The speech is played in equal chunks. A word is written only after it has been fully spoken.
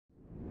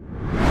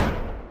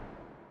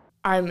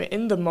I'm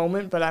in the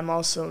moment, but I'm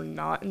also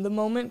not in the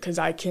moment because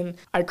I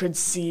could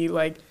see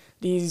like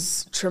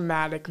these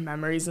traumatic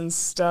memories and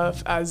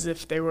stuff as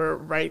if they were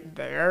right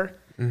there.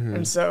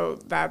 And so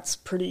that's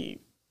pretty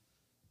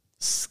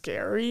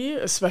scary,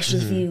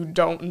 especially if you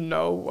don't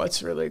know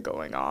what's really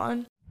going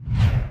on.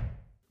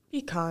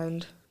 Be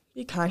kind.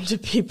 Be kind to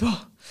people.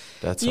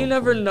 That's You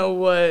never know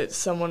what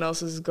someone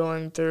else is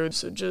going through,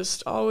 so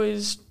just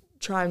always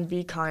try and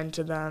be kind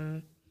to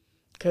them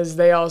because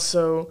they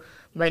also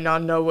might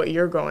not know what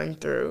you're going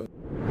through.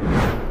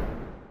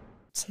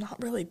 It's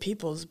not really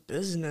people's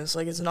business.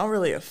 Like, it's not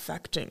really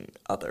affecting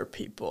other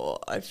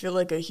people. I feel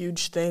like a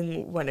huge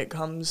thing when it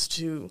comes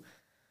to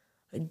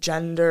like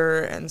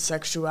gender and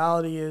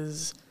sexuality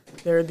is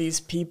there are these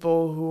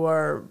people who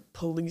are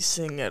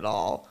policing it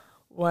all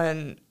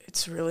when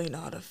it's really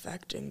not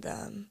affecting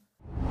them.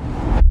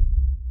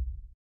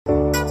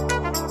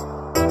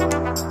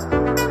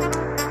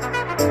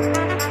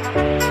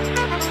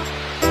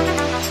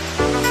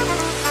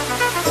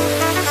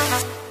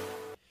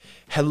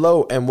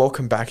 Hello and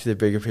welcome back to the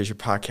Bigger Picture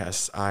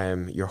Podcast. I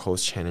am your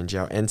host, Channin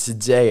Zhao, and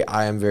today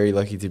I am very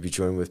lucky to be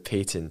joined with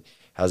Payton.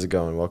 How's it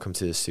going? Welcome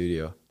to the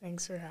studio.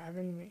 Thanks for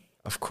having me.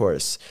 Of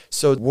course.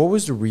 So what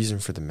was the reason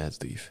for the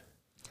med leave?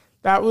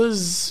 That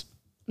was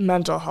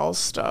mental health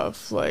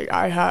stuff. Like,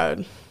 I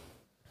had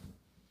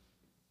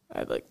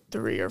like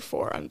 3 or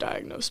 4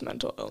 undiagnosed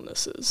mental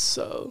illnesses,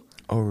 so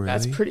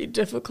that's pretty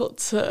difficult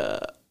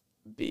to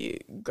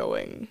be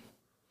going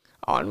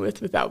on with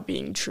without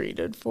being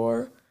treated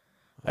for.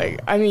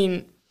 Like, I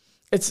mean,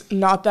 it's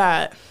not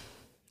that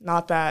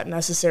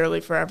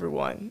necessarily for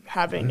everyone.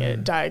 Having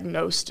it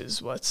diagnosed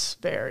is what's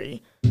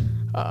like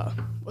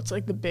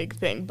the big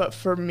thing. But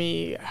for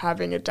me,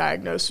 having it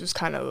diagnosed was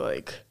kind of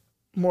like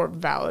more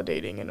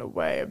validating in a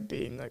way of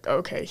being like,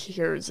 okay,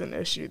 here's an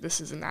issue. This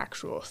is an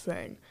actual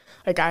thing.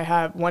 Like, I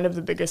have one of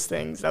the biggest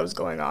things that was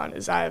going on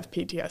is I have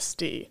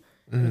PTSD.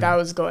 That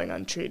was going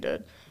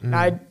untreated. And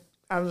I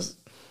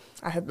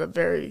had the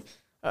very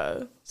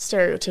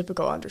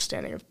stereotypical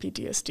understanding of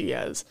PTSD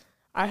as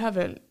I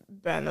haven't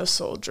been a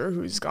soldier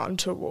who's gone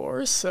to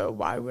war, so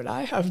why would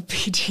I have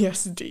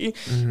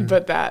PTSD?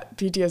 But that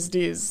PTSD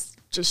is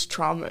just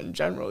trauma in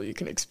general. You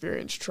can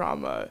experience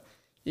trauma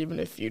even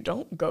if you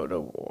don't go to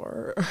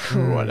war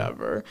or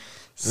whatever.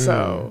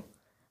 So,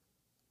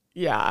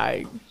 yeah,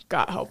 I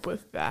got help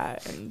with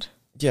that. And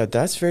yeah,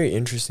 that's very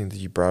interesting that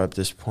you brought up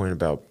this point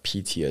about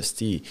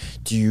PTSD.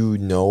 Do you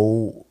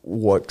know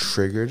what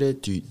triggered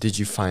it? Did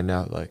you find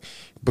out, like,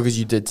 because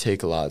you did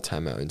take a lot of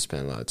time out and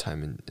spend a lot of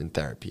time in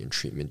therapy and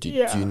treatment. Do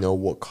you know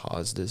what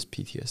caused this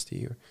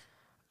PTSD?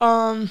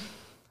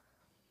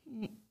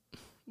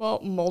 Well,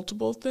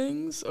 multiple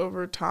things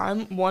over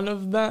time. One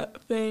of the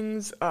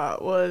things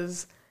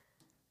was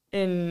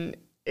in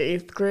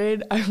 8th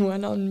grade, I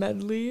went on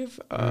med leave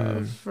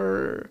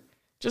for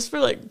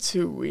like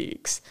 2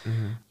 weeks.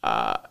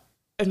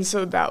 And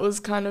so that was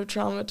kind of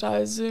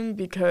traumatizing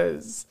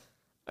because,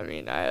 I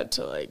mean, I had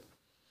to like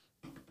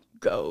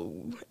go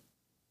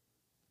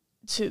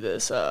to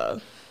this,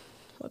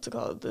 what's it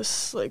called?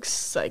 This like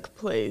psych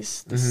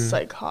place, this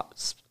psych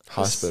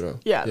hospital.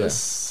 This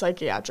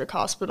psychiatric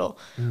hospital,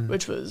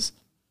 which was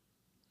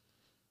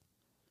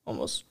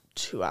almost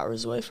 2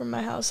 hours away from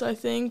my house, I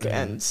think.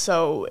 And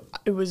so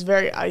it was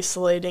very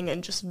isolating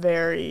and just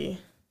very,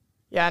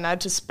 and I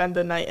had to spend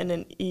the night in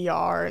an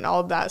ER and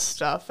all that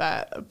stuff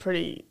at a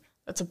pretty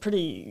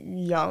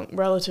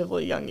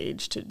relatively young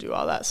age to do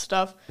all that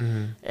stuff.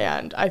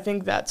 And I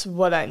think that's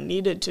what I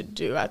needed to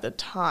do at the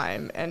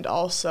time. And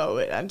also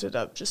it ended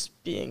up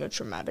just being a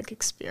traumatic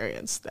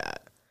experience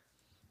that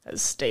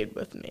has stayed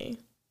with me.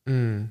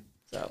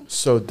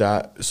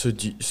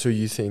 So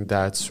you think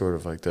that's sort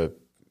of like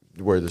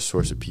where the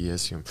source of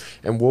PTSD came.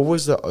 And what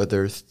was the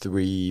other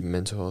 3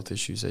 mental health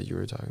issues that you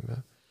were talking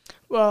about?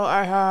 Well,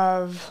 I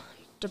have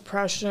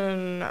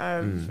depression, I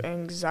have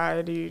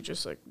anxiety,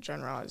 just like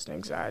generalized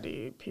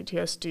anxiety,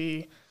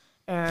 PTSD,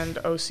 and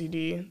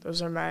OCD.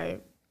 Those are my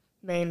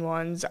main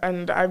ones.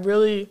 And I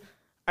really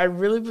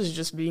was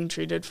just being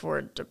treated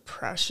for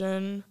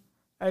depression,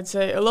 I'd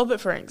say. A little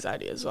bit for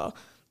anxiety as well,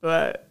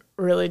 but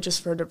really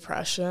just for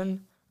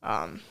depression.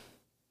 And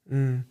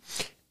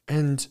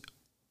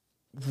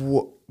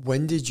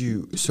when did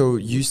you, so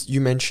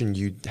you mentioned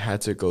you had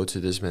to go to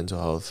this mental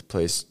health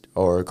place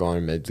or go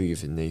on med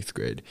leave in 8th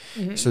grade.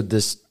 So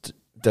this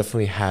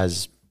definitely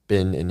has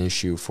been an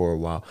issue for a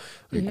while.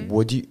 Like,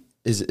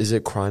 is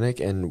it chronic,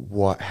 and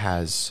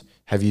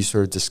have you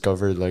sort of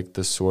discovered like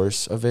the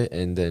source of it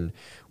and then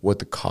what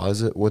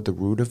the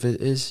root of it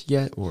is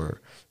yet,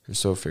 or you're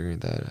still figuring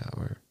that out?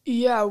 Or?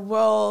 Yeah,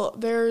 well,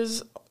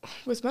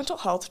 with mental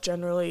health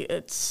generally,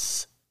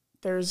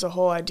 there's a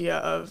whole idea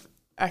of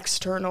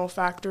external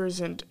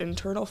factors and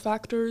internal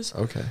factors.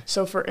 Okay.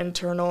 So for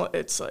internal,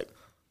 it's like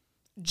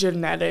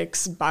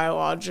genetics,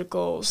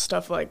 biological,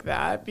 stuff like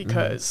that,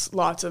 because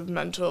lots of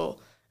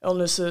mental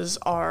illnesses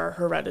are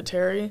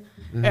hereditary.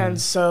 And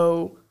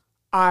so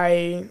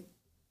in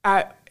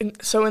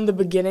the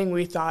beginning,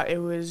 we thought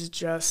it was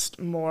just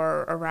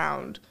more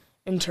around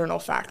internal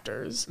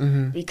factors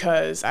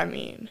because, I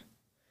mean,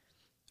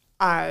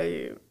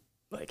 I,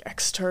 like,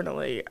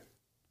 externally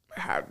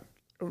had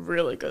a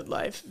really good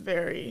life,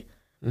 very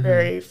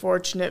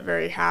fortunate,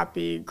 very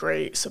happy,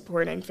 great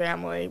supporting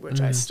family,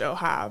 which I still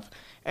have,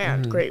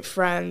 and great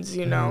friends,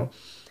 you know.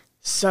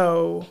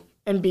 So,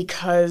 and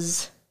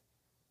because,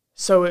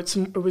 so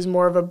it was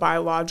more of a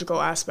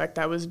biological aspect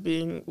that was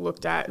being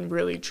looked at and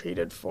really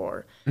treated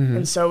for.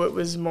 And so it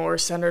was more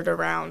centered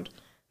around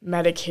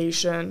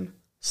medication,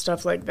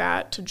 stuff like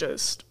that, to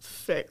just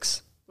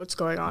fix what's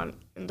going on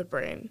in the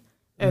brain.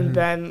 And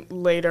then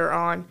later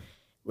on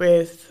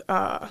with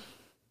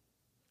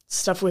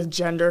stuff with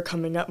gender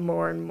coming up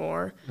more and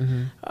more,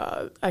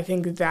 I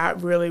think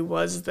that really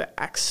was the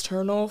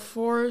external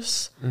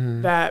force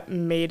that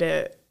made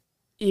it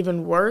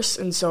even worse.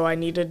 And so I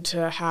needed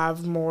to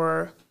have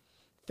more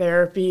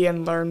therapy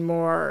and learn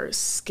more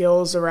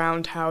skills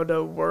around how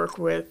to work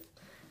with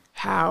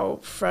how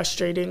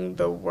frustrating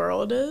the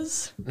world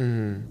is.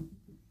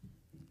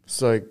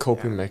 It's like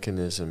coping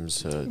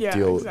mechanisms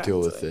deal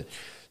with it.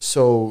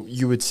 So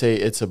you would say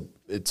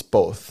it's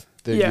both,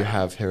 that you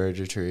have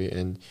hereditary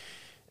and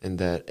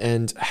that.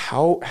 And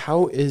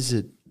how is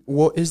it?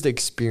 What is the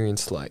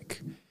experience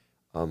like?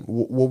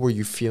 What were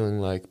you feeling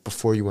like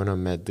before you went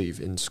on med leave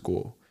in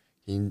school?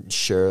 Can you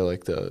share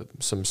like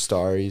some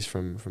stories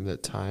from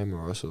that time,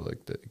 or also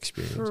like the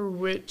experience? For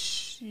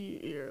which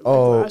year? Like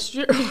last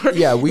year?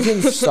 Yeah, we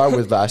can start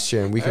with last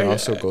year, and we can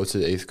also go to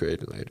the 8th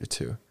grade later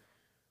too.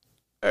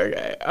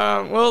 Okay.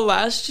 Well,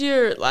 last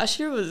year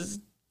was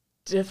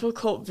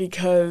difficult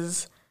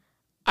because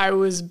I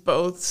was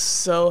both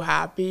so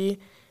happy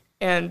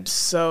and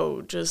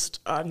so just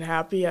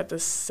unhappy at the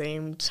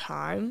same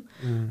time.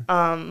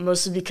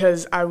 Mostly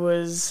because I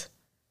was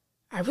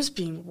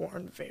being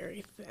worn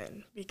very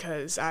thin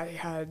because I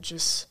had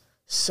just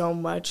so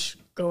much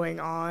going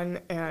on,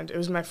 and it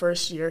was my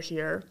first year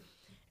here,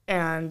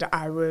 and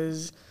I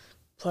was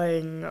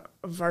playing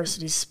a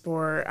varsity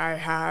sport. I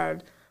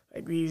had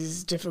like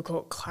these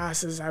difficult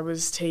classes I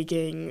was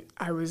taking.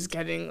 I was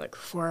getting like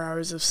 4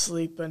 hours of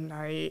sleep a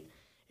night.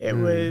 It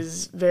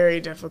was very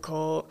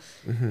difficult,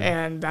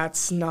 and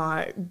that's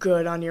not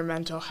good on your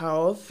mental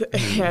health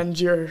and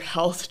your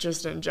health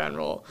just in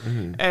general.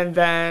 And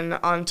then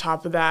on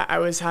top of that, I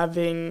was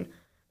having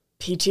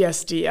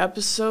PTSD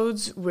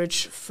episodes,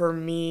 which for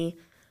me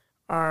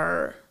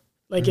are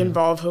like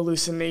involve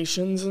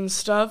hallucinations and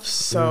stuff.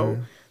 So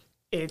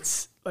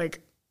it's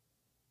like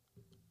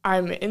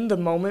I'm in the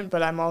moment,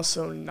 but I'm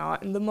also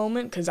not in the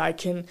moment, because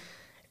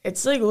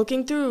it's like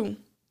looking through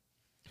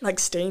like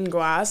stained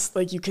glass,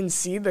 like you can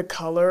see the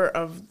color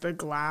of the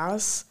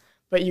glass,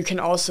 but you can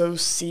also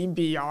see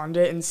beyond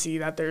it and see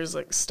that there's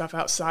like stuff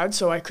outside.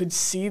 So I could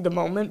see the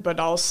moment, but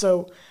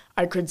also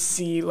I could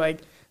see like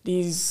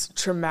these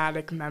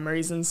traumatic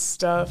memories and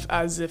stuff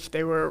as if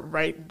they were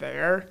right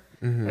there.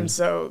 And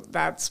so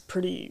that's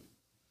pretty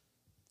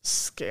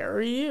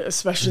scary,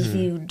 especially if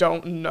you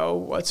don't know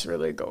what's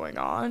really going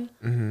on.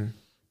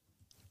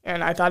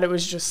 And I thought it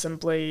was just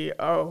simply,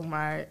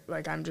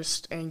 I'm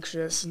just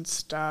anxious and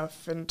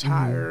stuff and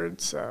tired,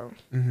 so.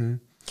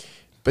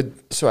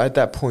 But so at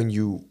that point,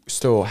 you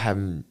still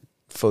haven't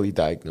fully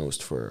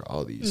diagnosed for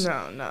all these?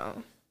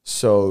 No.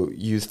 So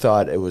you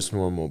thought it was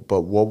normal,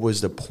 but what was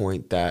the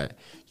point that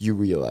you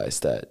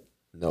realized that,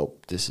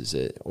 nope, this is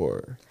it,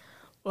 or?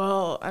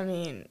 Well, I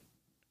mean,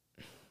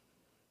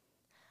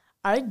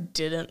 I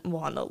didn't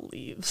want to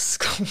leave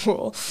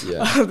school.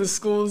 Yeah. The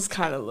school was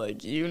kind of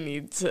like, you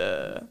need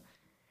to...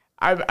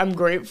 I'm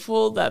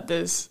grateful that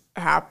this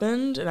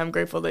happened, and I'm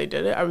grateful they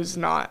did it. I was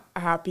not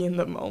happy in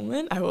the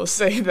moment. I will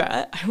say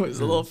that. I was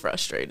a little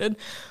frustrated.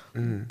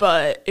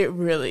 But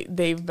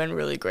they've been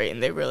really great,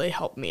 and they really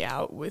helped me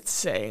out with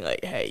saying,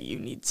 like, hey, you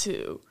need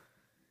to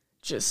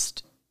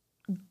just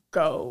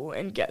go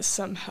and get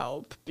some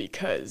help,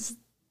 because,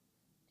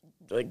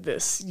 like,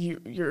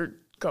 you're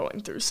going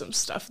through some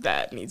stuff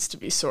that needs to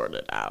be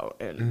sorted out.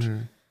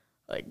 And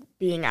like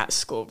being at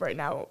school right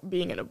now,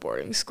 being in a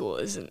boarding school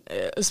isn't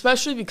it,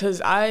 especially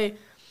because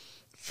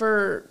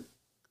for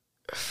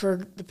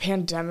the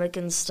pandemic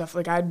and stuff,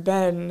 like I'd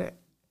been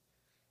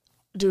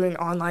doing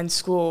online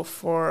school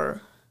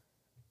for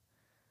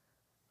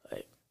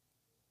like,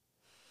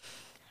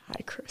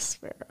 hi Chris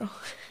Sparrow.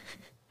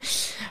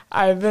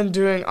 I've been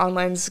doing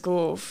online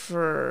school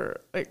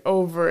for like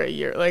over a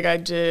year. Like I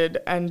did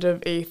end of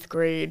 8th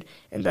grade,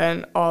 and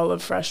then all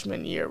of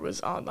freshman year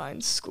was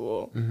online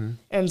school.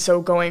 And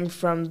so going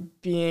from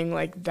being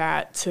like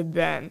that to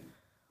then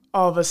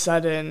all of a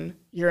sudden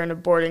you're in a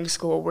boarding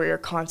school where you're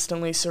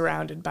constantly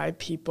surrounded by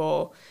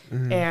people,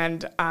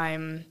 and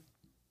I'm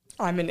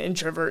an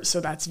introvert, so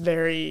that's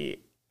very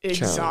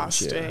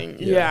exhausting.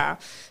 Yeah.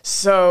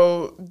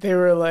 So they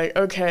were like,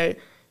 okay,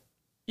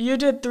 you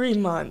did 3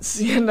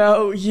 months,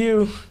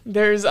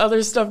 there's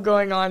other stuff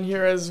going on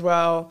here as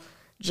well.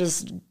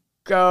 Just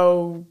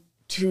go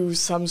to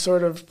some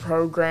sort of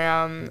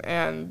program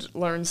and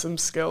learn some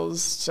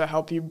skills to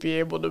help you be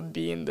able to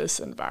be in this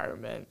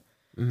environment.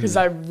 Because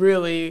I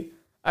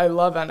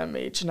love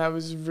NMH, and I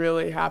was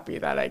really happy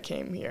that I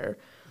came here.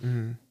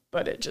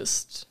 But it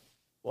just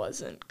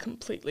wasn't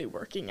completely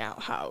working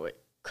out how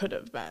could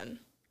have been.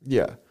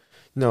 Yeah.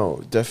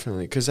 No,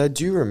 definitely. Because I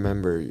do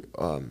remember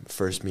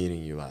first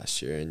meeting you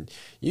last year, and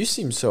you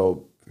seemed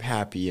so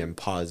happy and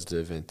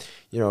positive, and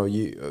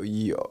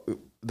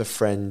the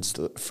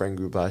friend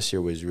group last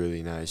year was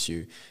really nice.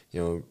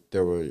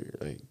 There were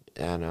like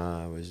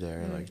Anna was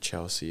there, like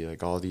Chelsea,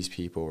 like all these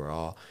people were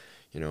all,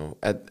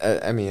 at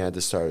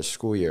the start of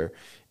school year.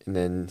 And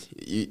then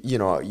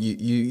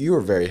you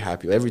were very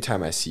happy. Every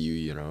time I see you,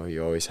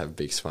 you always have a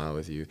big smile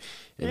with you,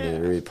 and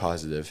you're really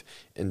positive.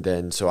 And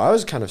then so I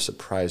was kind of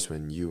surprised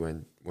when you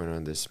went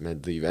on this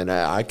med leave, and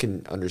I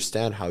can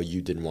understand how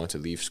you didn't want to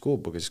leave school,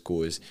 because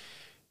school is,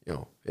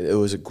 it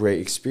was a great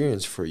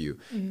experience for you.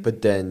 Mm-hmm.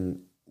 But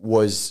then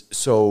was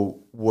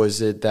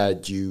it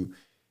that you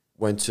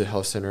went to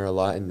health center a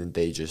lot, and then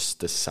they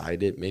just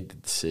made the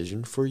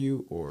decision for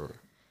you, or?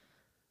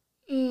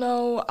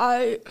 No,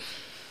 I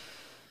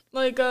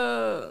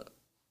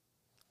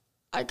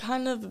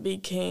kind of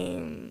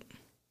became...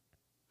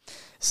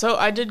 So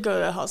I did go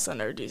to health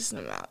center a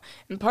decent amount.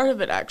 And part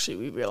of it, actually,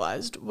 we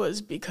realized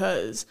was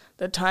because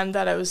the time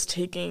that I was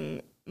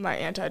taking my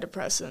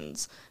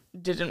antidepressants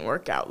didn't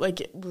work out.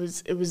 Like,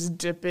 it was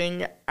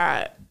dipping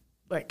at,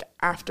 like,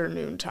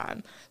 afternoon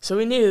time. So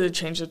we needed to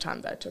change the time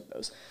that I took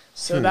those.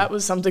 So that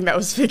was something that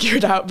was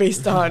figured out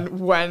based on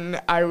when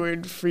I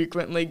would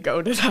frequently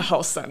go to the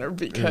health center,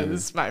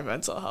 because my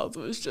mental health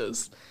was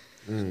just...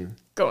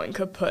 going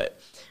kaput.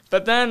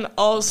 But then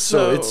also...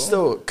 So it's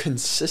still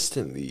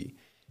consistently...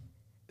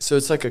 So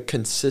it's like a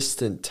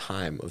consistent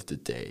time of the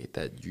day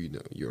that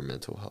your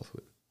mental health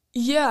with.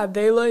 Yeah,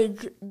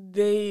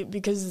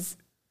 because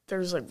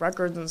there's like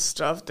records and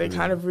stuff, they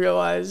kind of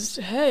realized,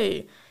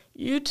 hey,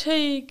 you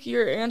take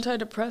your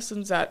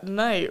antidepressants at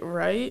night,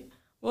 right?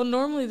 Well,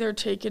 normally they're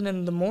taken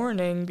in the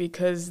morning,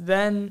 because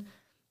then...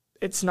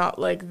 it's not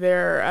like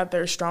they're at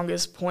their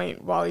strongest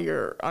point while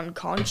you're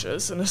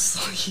unconscious and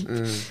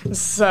asleep.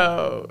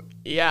 So,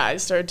 yeah, I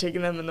started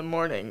taking them in the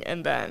morning,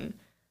 and then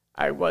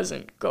I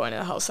wasn't going to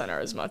the health center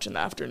as much in the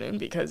afternoon,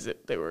 because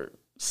they were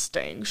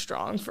staying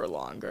strong for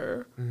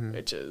longer,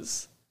 which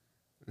is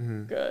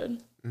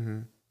good. Mm-hmm.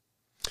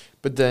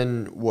 But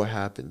then what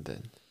happened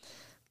then?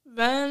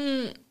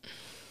 Then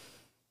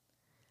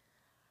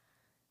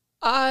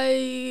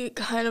I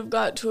kind of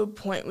got to a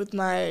point with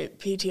my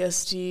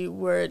PTSD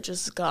where it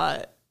just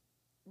got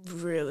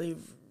really,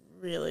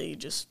 really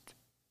just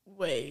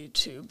way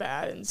too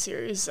bad and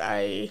serious.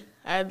 I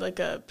had like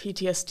a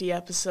PTSD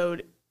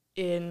episode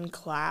in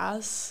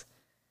class,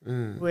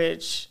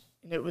 which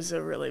it was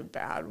a really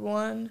bad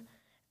one.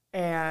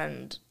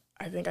 And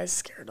I think I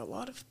scared a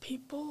lot of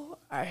people.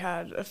 I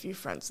had a few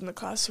friends in the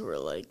class who were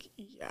like,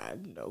 I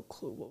had no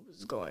clue what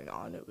was going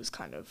on. It was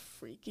kind of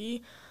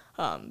freaky.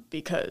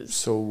 Because...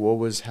 So what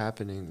was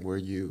happening? Were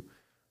you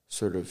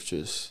sort of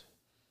just...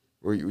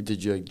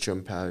 Did you like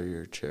jump out of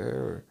your chair,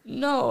 or?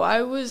 No,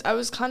 I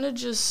was kind of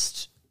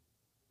just...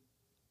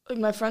 Like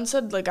my friend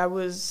said, like I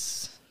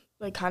was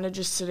like kind of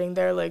just sitting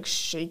there like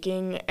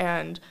shaking,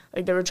 and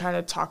like they were trying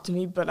to talk to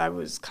me, but I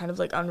was kind of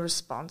like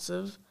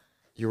unresponsive.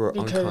 You were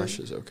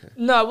unconscious, okay.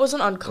 No, I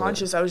wasn't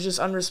unconscious. I was just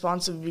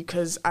unresponsive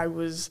because I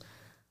was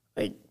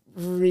like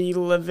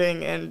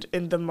reliving and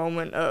in the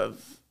moment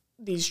of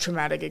these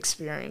traumatic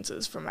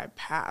experiences from my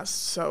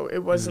past. So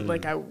it wasn't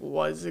like I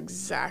was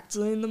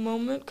exactly in the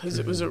moment, because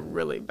it was a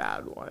really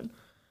bad one.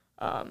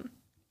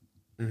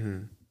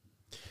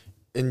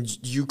 And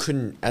you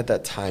couldn't, at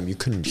that time, you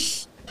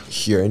couldn't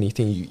hear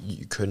anything?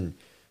 You couldn't?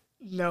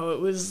 No, it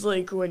was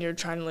like when you're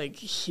trying to like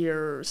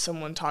hear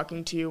someone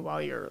talking to you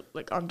while you're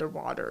like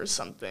underwater or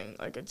something.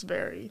 Like it's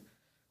very,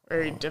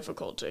 very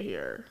difficult to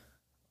hear.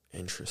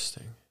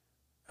 Interesting.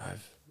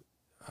 I've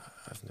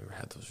never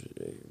had those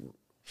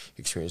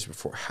experiences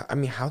before.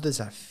 How does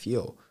that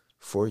feel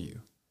for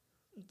you?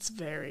 It's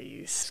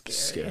very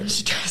scary. And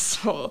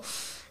stressful.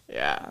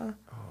 Yeah.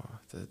 Oh,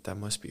 that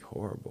must be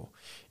horrible.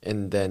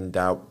 And then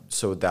that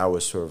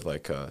was sort of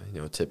like a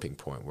tipping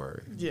point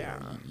where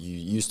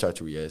you start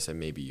to realize that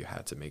maybe you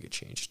had to make a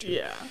change too.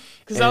 Yeah,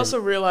 because I also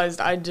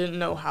realized I didn't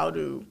know how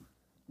to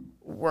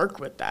work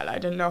with that. I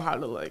didn't know how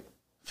to like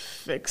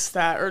fix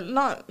that, or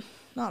not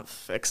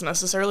fix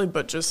necessarily,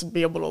 but just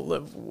be able to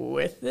live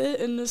with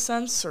it in a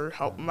sense, or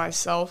help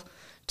myself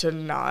to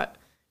not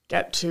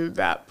get to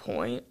that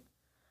point.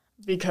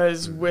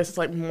 Because with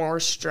like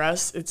more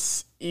stress,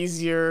 it's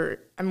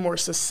easier and more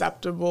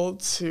susceptible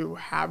to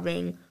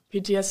having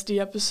PTSD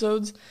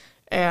episodes,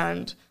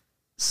 and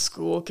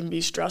school can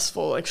be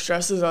stressful. Like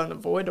stress is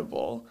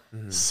unavoidable.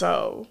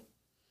 So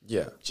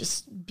yeah,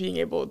 just being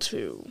able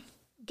to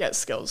get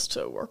skills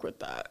to work with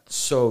that.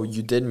 So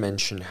you did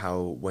mention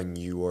how when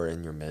you were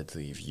in your med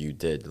leave, you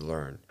did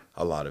learn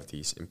a lot of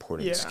these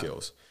important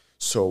skills.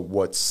 So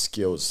what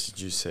skills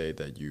did you say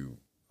that you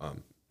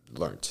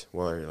learned?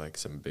 What are like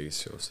some big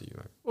skills that you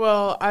learned?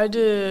 Well, I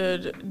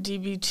did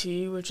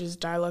DBT, which is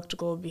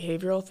dialectical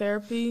behavioral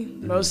therapy.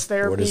 Most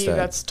therapy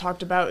that's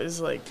talked about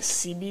is like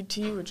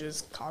CBT, which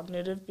is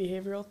cognitive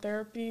behavioral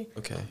therapy.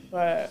 Okay.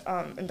 But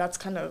and that's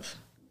kind of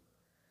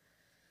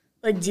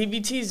like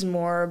DBT is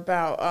more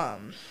about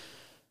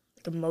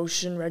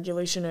emotion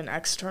regulation and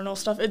external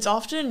stuff. It's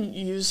often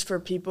used for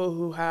people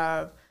who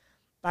have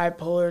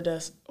bipolar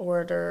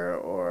disorder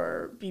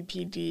or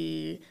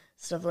BPD,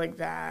 stuff like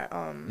that,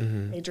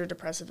 major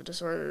depressive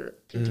disorder,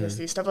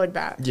 PTSD, stuff like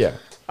that. Yeah.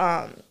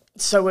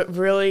 So it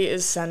really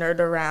is centered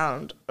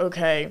around,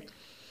 okay,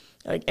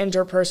 like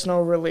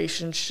interpersonal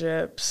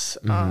relationships,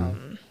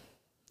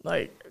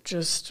 like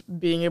just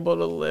being able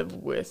to live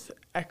with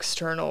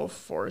external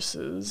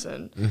forces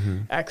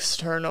and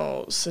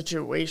external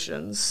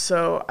situations.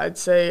 So I'd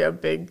say a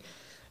big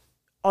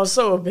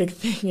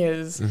thing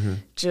is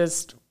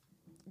just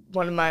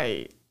one of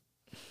my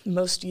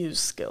most used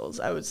skills,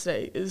 I would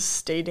say, is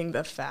stating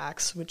the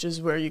facts, which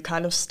is where you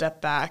kind of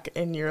step back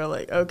and you're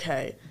like,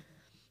 okay,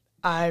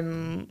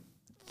 I'm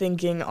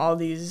thinking all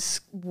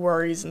these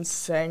worries and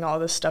saying all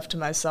this stuff to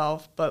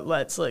myself, but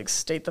let's like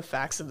state the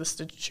facts of the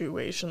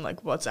situation,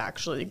 like what's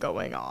actually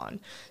going on.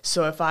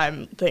 So if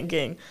I'm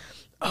thinking,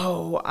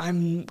 oh,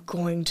 I'm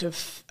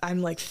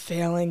like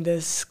failing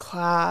this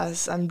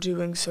class, I'm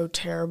doing so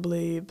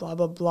terribly, blah,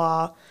 blah,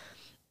 blah,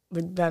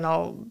 like then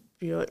I'll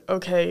be like,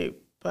 okay,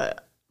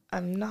 but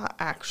I'm not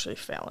actually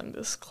failing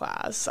this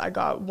class. I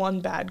got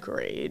one bad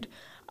grade.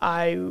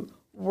 I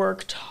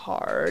worked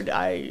hard.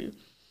 I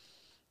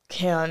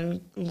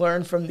can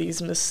learn from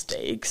these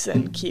mistakes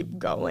and keep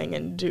going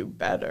and do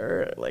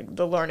better. Like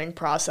the learning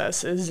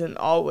process isn't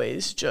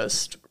always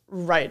just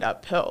right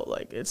uphill.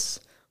 Like it's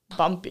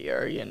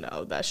bumpier, you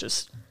know, that's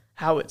just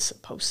how it's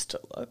supposed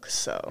to look.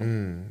 So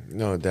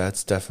no,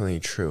 that's definitely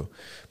true,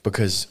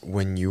 because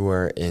when you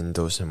are in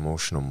those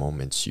emotional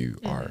moments, you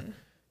are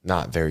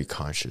not very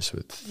conscious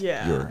with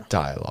your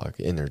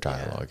inner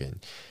dialogue, and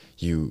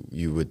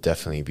you would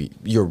definitely be,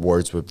 your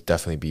words would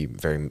definitely be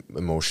very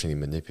emotionally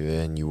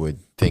manipulated, and you would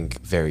think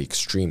very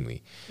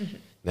extremely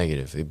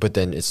negatively, but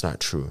then it's not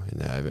true.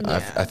 And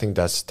I think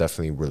that's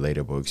definitely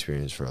relatable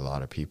experience for a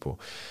lot of people.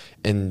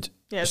 And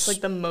yeah, it's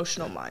like the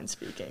emotional mind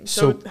speaking.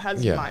 So it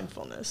has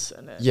mindfulness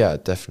in it. Yeah,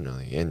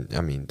 definitely. And I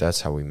mean,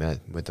 that's how we met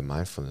with the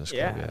mindfulness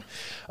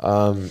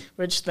club.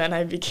 Which then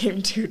I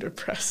became too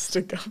depressed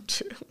to go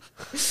to.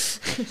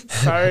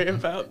 Sorry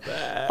about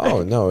that.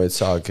 Oh, no,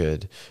 it's all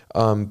good.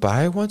 But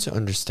I want to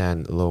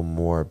understand a little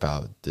more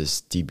about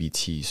this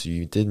DBT. So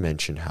you did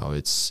mention how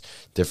it's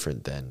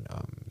different than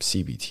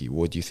CBT.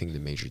 What do you think the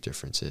major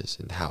difference is?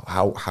 And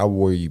how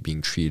were you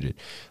being treated?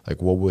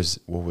 Like what was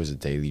the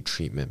daily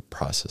treatment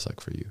process like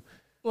for you?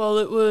 Well,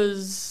 it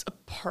was a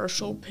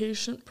partial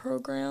patient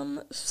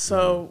program,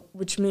 so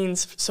which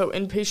means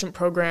inpatient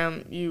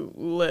program you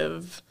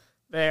live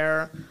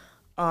there,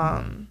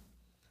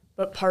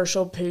 but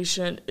partial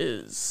patient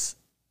is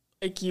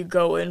like you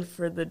go in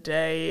for the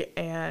day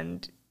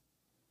and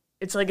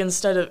it's like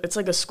it's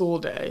like a school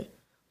day,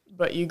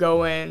 but you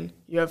go in,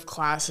 you have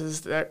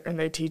classes there and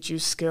they teach you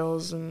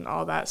skills and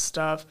all that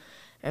stuff,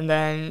 and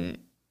then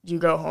you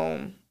go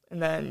home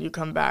and then you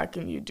come back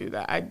and you do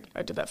that.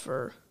 I did that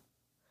for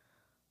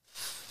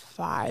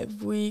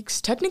 5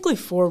 weeks, technically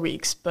 4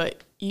 weeks,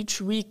 but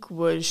each week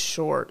was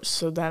short.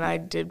 So then I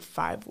did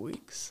 5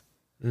 weeks.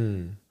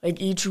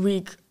 Like each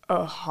week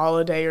a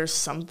holiday or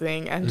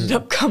something ended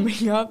up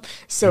coming up.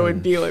 So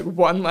it'd be like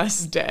one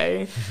less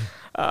day.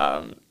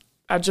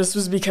 I just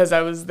was because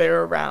I was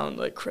there around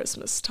like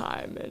Christmas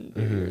time and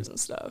New Year's and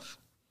stuff.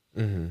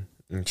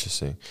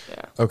 Interesting.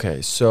 Yeah.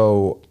 Okay.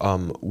 So,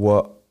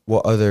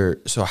 what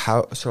other, so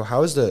how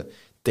is the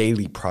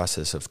daily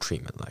process of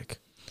treatment like?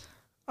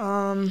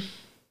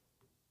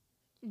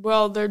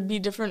 Well, there'd be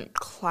different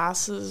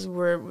classes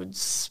where it would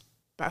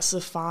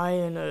specify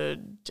in a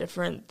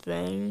different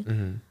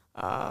thing.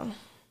 I'm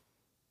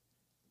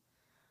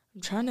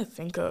trying to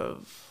think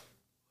of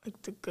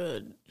like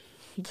the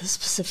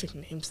specific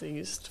names they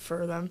used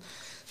for them.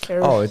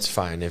 It's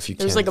fine if you can't.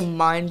 There's like a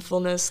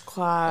mindfulness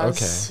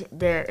class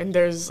there, and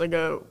there's like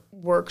a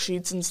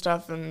worksheets and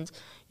stuff, and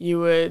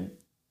you would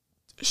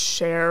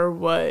share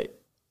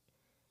what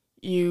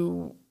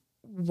you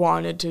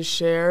wanted to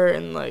share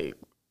and like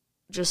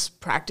just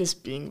practice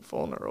being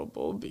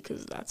vulnerable,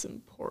 because that's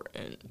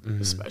important,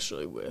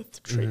 especially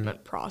with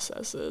treatment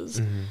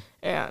processes.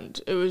 And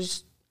it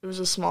was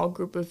a small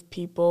group of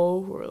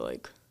people who were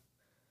like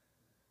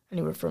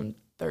anywhere from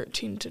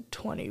 13 to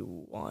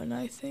 21,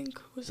 I think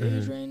was the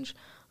age range.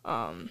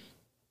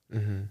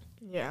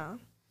 Yeah.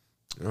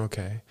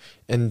 Okay.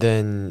 And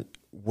then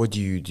what do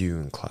you do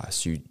in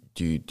class?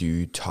 Do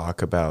you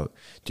talk about,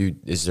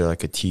 is there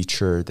like a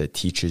teacher that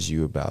teaches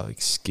you about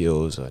like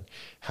skills on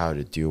how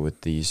to deal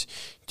with these?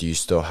 Do you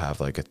still have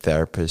like a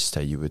therapist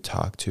that you would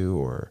talk to,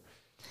 or?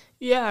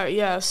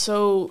 Yeah.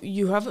 So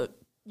you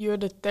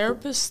had a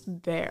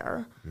therapist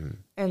there,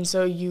 and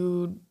so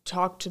you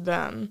talk to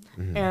them,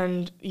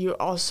 and you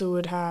also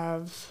would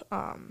have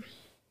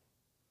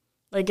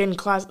like in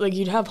class, like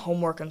you'd have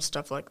homework and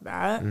stuff like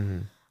that.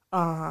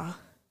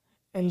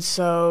 And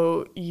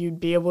so you'd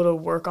be able to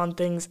work on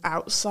things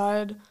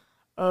outside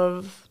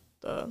of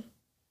the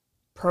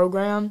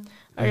program,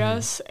 I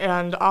guess.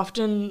 And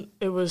often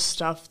it was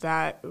stuff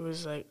that it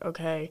was like,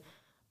 okay,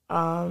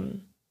 like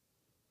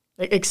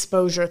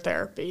exposure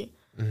therapy.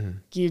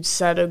 you'd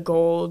set a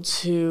goal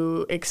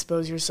to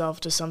expose yourself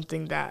to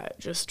something that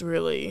just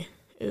really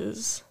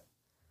is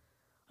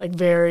like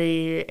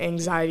very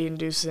anxiety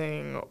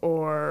inducing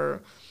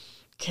or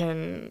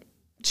can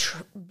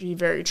be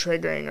very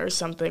triggering or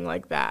something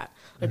like that.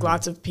 Like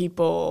lots of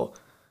people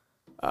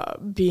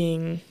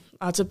being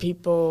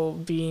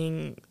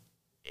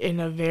in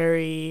a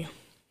very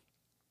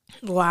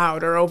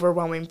loud or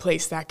overwhelming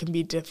place, that can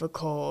be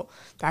difficult.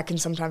 That can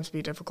sometimes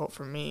be difficult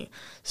for me.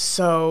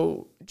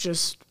 So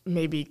just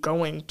maybe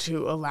going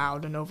to a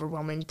loud and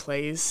overwhelming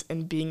place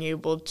and being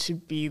able to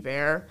be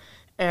there.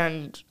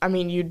 And I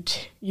mean,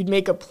 you'd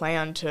make a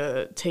plan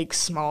to take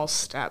small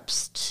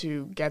steps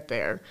to get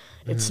there.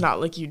 It's not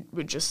like you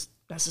would just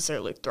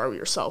necessarily throw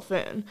yourself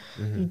in,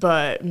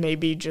 but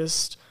maybe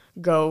just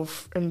go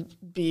and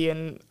be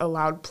in a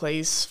loud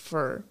place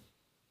for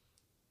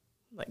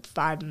like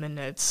 5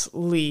 minutes,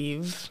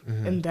 leave,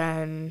 and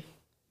then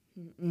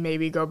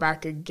maybe go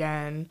back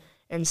again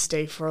and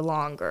stay for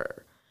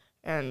longer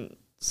and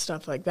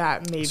stuff like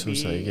that. Maybe, so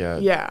it's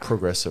like,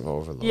 progressive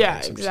overload.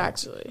 Yeah,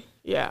 exactly.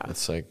 Yeah.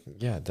 It's like,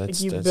 that's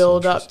like you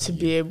build up to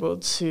be able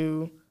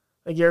to,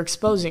 like you're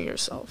exposing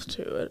yourself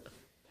to it.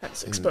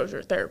 That's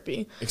exposure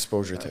therapy.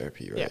 Exposure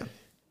therapy, right? Yeah.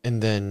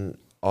 And then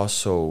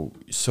also,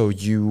 so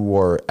you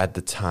were, at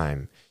the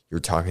time, you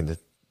were talking to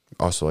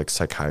also like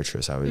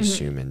psychiatrists, I would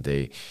assume, and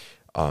they,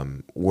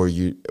 were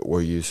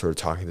you sort of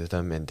talking to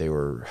them and they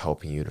were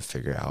helping you to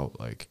figure out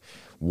like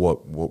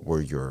what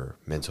were your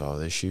mental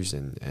health issues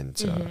and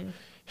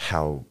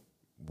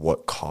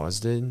what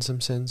caused it in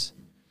some sense?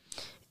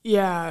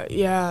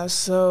 Yeah.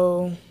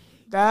 So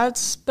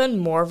that's been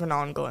more of an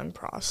ongoing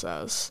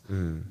process.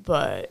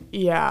 But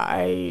yeah,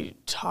 I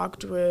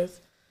talked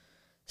with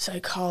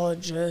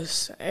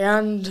psychologists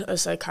and a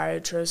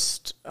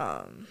psychiatrist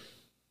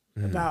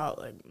about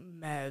like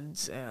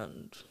meds,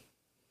 and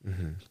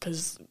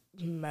because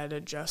med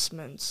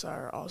adjustments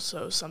are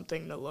also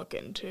something to look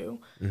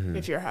into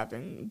if you're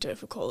having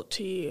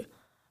difficulty.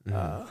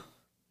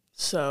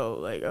 So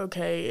like,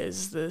 okay,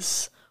 is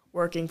this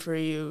working for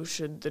you?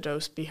 Should the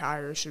dose be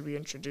higher? Should we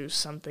introduce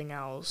something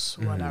else?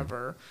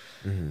 Whatever.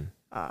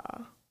 Yeah.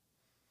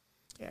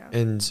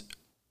 And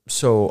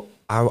so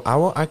I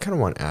kind of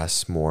want to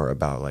ask more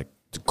about like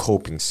the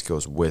coping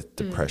skills with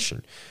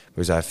depression,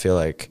 because I feel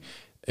like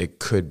it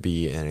could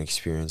be an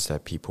experience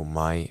that people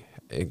might,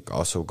 it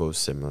also goes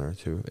similar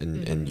to,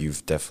 and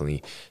you've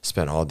definitely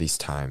spent all this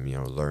time,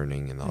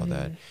 learning and all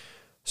that.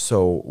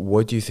 So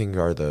what do you think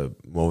are the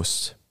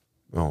most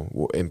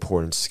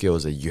important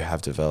skills that you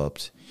have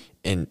developed?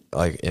 And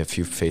like, if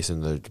you face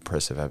another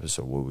depressive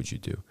episode, what would you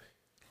do?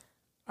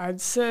 I'd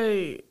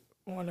say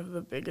one of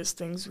the biggest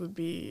things would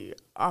be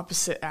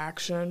opposite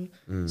action.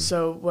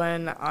 So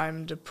when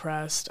I'm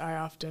depressed, I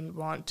often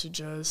want to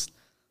just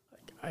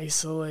like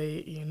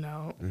isolate,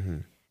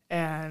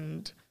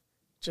 and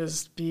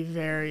just be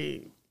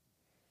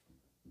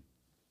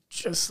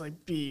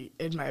be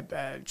in my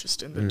bed,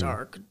 just in the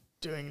dark,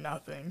 doing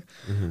nothing.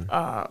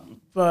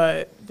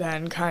 But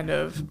then kind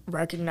of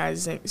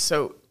recognizing,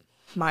 so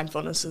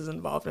mindfulness is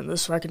involved in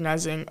this,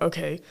 recognizing,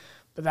 okay,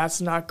 but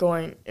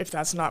if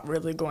that's not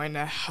really going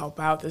to help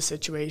out the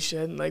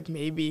situation, like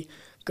maybe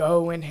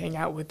go and hang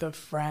out with a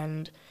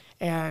friend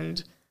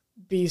and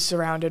be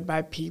surrounded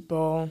by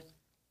people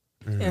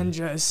and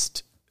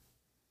just,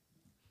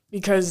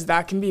 because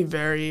that can be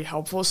very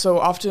helpful. So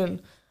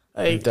often,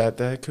 like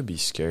that could be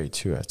scary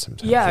too at some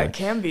time. Yeah, right? It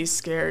can be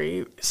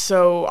scary.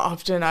 So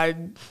often I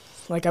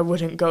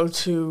wouldn't go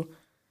to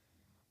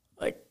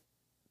like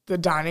the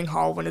dining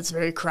hall when it's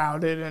very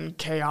crowded and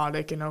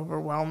chaotic and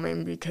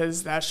overwhelming,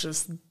 because that's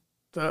just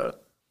the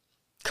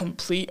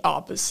complete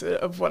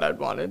opposite of what I'd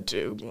want to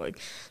do.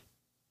 Like,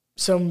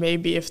 so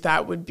maybe if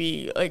that would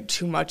be like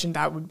too much and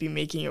that would be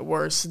making it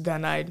worse,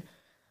 then I'd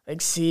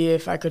like see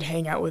if I could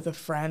hang out with a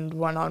friend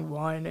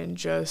one-on-one and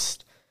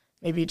just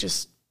maybe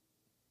just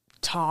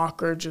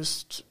talk or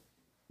just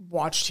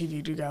watch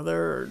TV together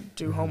or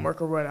do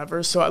homework or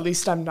whatever. So at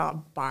least I'm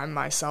not by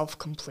myself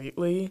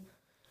completely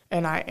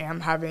and I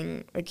am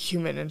having like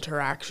human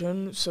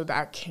interaction. So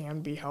that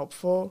can be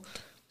helpful.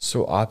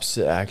 So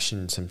opposite action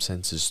in some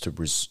sense is to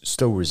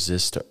still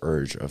resist the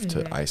urge of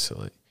to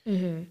isolate.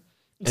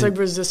 It's like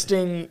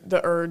resisting the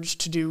urge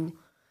to do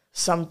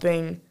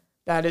something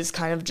that is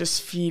kind of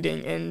just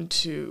feeding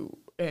into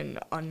an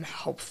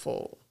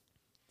unhelpful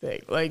thing.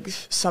 Like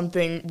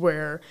something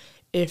where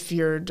if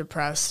you're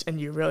depressed and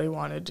you really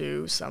want to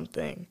do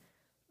something,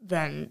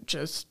 then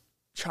just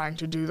trying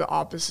to do the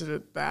opposite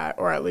of that,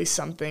 or at least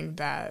something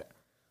that,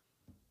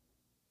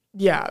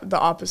 the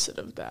opposite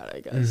of that, I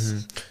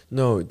guess.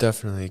 No,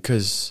 definitely,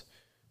 because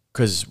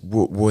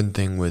one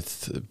thing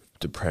with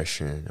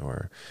depression,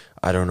 or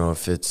I don't know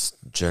if it's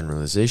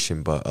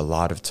generalization, but a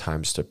lot of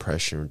times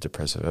depression or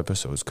depressive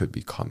episodes could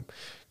become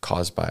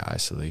caused by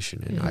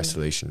isolation, and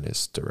isolation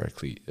is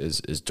directly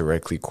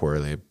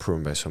correlated,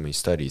 proven by so many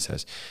studies,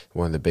 as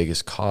one of the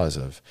biggest cause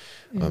of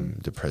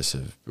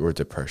depressive or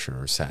depression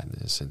or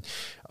sadness,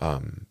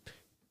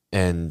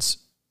 and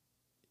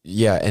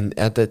yeah, and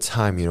at that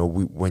time, you know,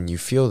 when you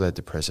feel that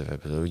depressive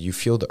episode, you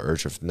feel the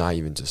urge of not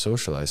even to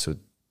socialize. So,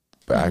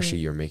 but actually,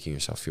 you're making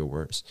yourself feel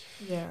worse.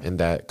 Yeah. And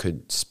that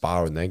could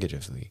spiral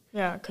negatively.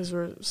 Yeah, because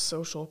we're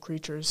social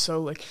creatures.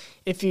 So, like,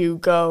 if you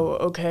go,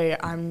 okay,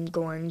 I'm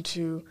going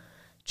to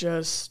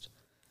just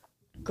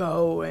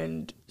go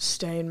and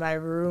stay in my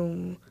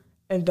room,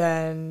 and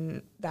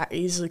then that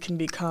easily can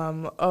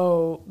become,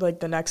 oh, like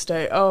the next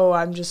day, oh,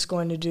 I'm just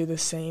going to do the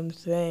same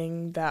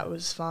thing. That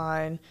was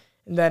fine.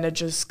 And then it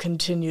just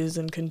continues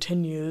and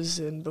continues,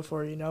 and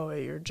before you know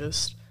it, you're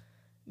just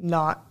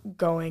not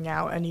going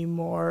out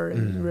anymore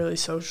and really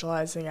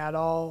socializing at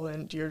all,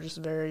 and you're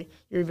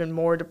even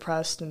more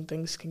depressed, and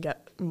things can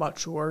get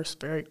much worse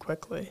very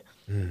quickly.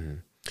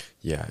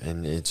 Yeah,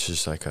 and it's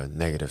just like a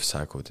negative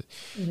cycle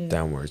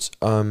downwards.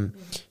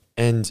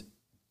 And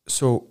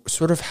so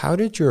sort of how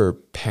did your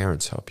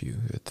parents help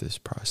you with this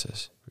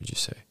process, would you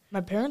say?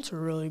 My parents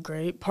were really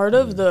great. Part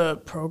of the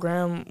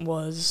program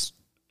was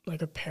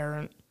like a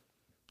parent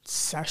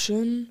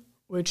session,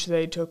 which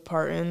they took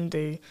part in.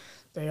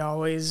 They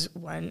always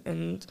went,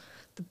 and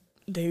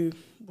they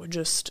would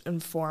just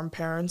inform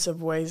parents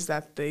of ways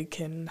that they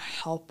can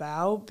help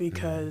out,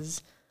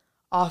 because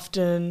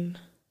often,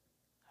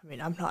 I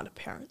mean, I'm not a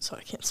parent, so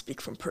I can't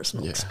speak from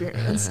personal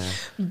experience,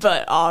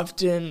 but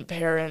often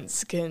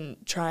parents can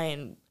try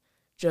and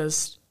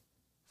just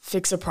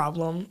fix a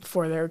problem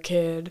for their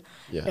kid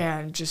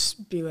and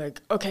just be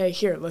like, okay,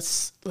 here,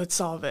 let's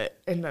solve it.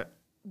 And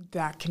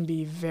that can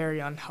be very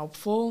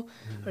unhelpful.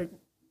 Like,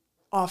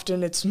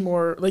 often it's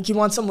more like you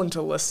want someone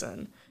to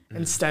listen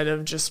instead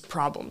of just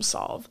problem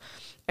solve.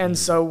 And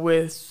so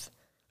with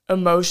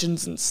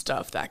emotions and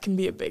stuff, that can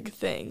be a big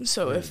thing.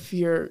 So if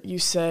you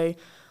say,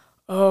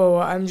 oh,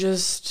 I'm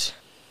just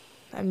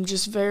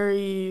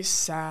very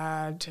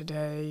sad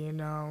today, you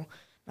know,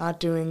 not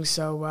doing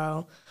so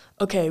well.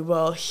 Okay,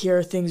 well, here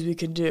are things we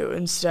could do.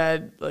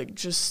 Instead, like,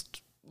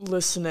 just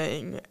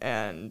listening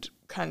and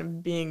kind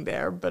of being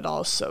there, but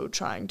also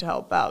trying to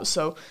help out.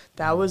 So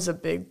that was a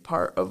big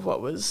part of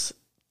what was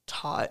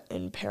taught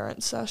in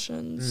parent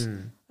sessions,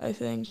 I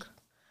think.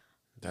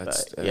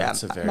 That's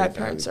a very my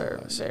parents are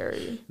lesson.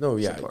 very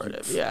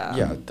supportive.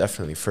 Yeah,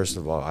 definitely. First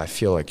of all, I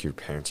feel like your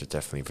parents are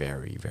definitely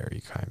very,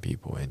 very kind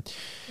people, and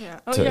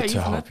you've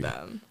met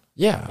them.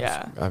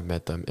 Yeah, I've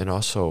met them, and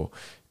also,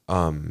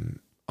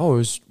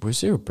 was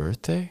it your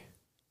birthday?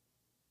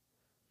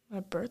 My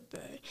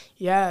birthday,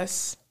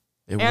 yes,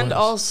 And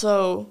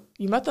also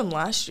you met them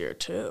last year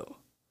too,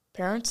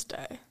 Parents'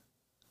 Day.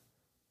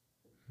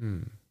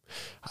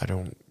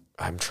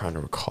 I'm trying to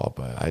recall,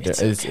 but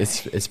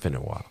it's been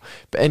a while.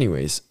 But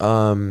anyways,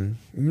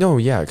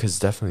 because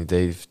definitely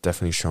they've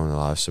definitely shown a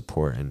lot of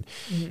support and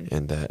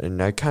that,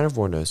 and I kind of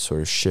want to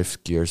sort of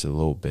shift gears a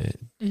little bit,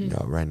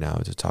 right now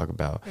to talk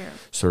about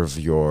sort of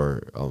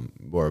your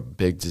more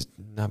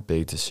not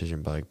big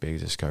decision, but like big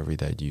discovery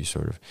that you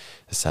sort of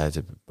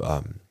decided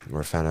to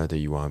or found out that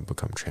you want to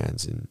become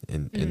trans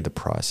in the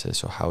process.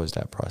 So how was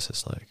that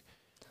process like?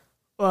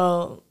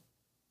 Well,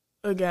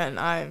 again,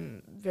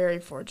 I'm very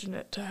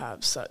fortunate to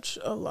have such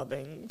a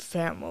loving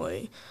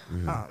family.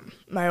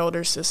 My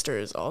older sister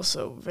is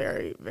also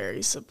very,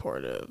 very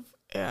supportive,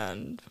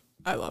 and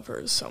I love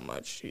her so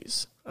much.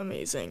 She's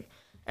amazing.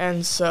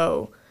 And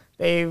so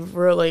they've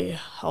really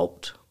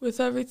helped with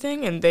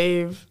everything, and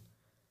they've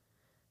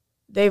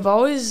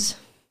always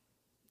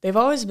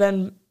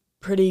been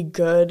pretty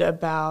good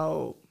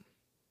about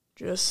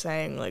just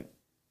saying, like,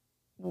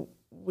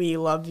 we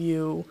love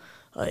you,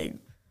 like,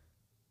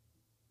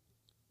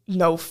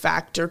 no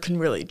factor can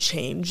really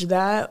change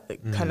that,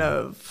 like, kind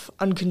of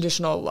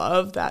unconditional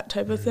love, that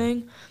type of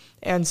thing.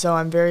 And so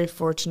I'm very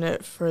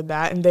fortunate for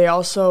that. And they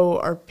also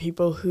are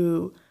people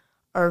who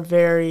are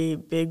very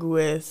big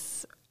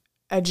with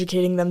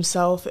educating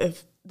themselves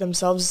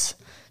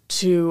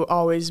to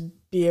always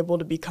be able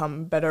to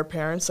become better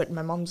parents. Like,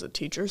 my mom's a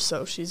teacher,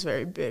 so she's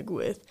very big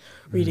with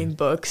reading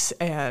books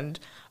and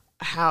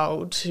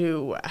how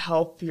to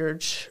help your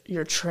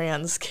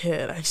trans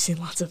kid. I've seen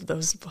lots of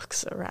those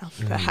books around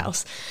the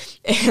house.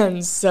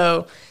 And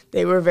so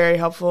they were very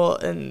helpful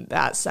in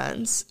that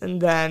sense. And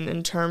then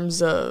in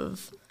terms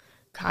of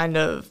kind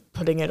of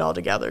putting it all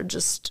together,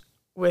 just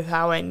with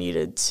how I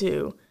needed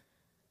to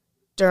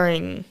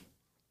during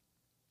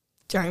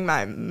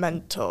my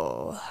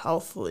mental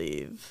health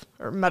leave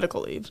or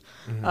medical leave,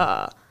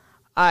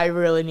 I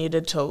really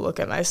needed to look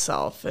at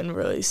myself and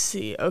really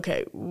see,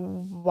 okay,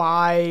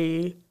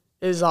 why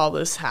is all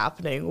this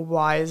happening?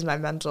 Why is my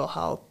mental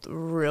health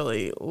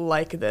really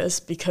like this?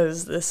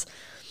 Because this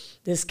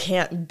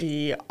can't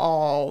be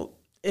all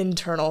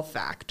internal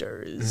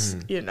factors,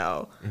 you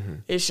know.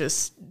 It's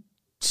just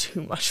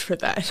too much for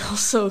that. And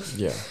also,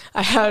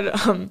 I had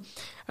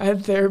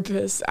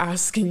therapists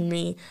asking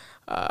me,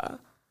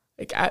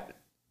 like at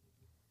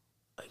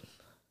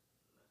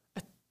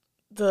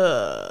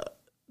the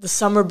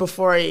summer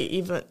before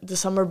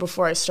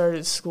I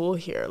started school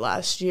here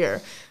last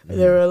year,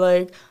 they were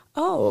like,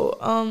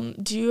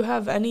 do you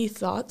have any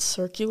thoughts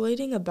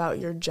circulating about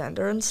your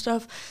gender and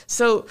stuff?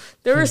 So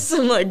there were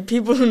some like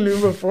people who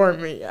knew before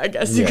me, I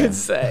guess you could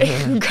say,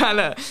 who kind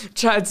of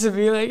tried to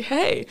be like,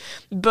 hey,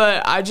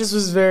 but I just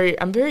was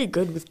I'm very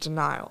good with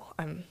denial.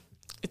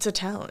 It's a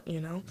talent,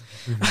 you know?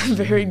 I'm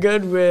very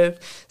good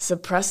with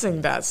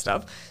suppressing that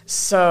stuff.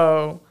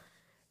 So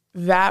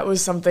that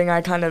was something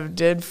I kind of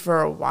did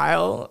for a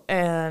while,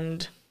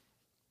 and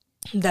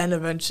then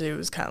eventually it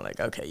was kind of like,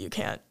 okay, you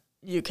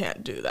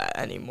can't do that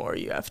anymore.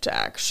 You have to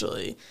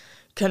actually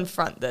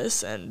confront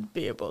this and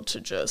be able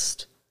to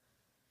just,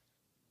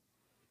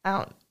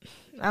 I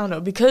don't know,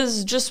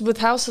 because just with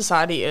how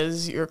society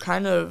is, you're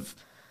kind of,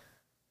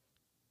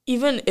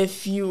 even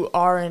if you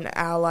are an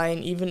ally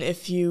and even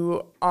if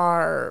you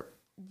are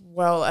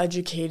well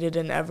educated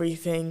and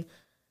everything,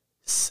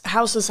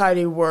 how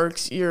society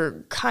works,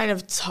 you're kind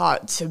of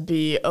taught to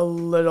be a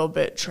little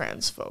bit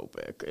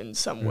transphobic in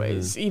some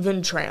ways,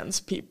 even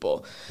trans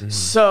people.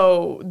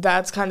 So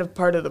that's kind of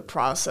part of the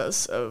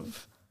process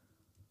of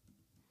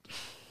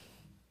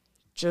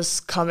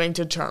just coming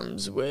to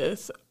terms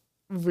with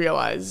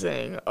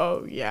realizing,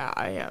 oh yeah,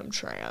 I am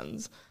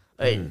trans.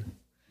 Like,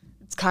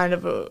 it's kind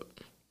of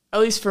at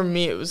least for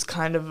me, it was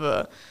kind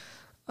of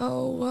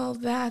oh, well,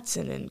 that's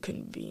an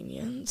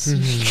inconvenience.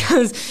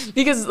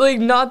 because like,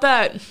 not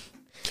that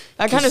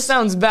kind of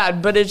sounds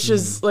bad, but it's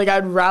just like,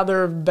 I'd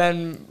rather have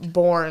been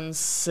born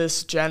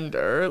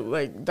cisgender.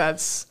 Like,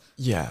 that's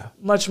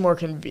much more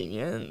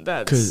convenient.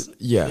 That's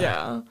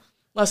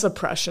less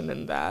oppression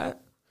in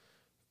that.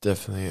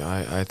 Definitely.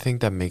 I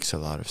think that makes a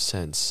lot of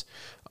sense.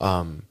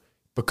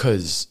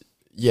 Because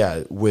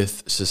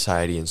with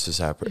society and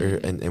society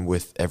and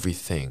with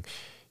everything,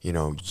 you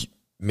know,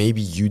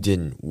 maybe you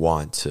didn't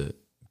want to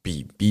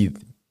be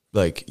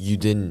like,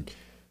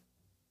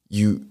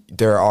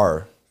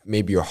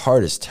 maybe your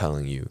heart is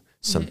telling you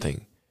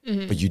something,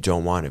 but you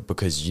don't want it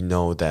because you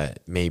know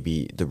that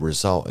maybe the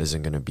result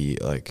isn't going to be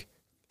like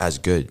as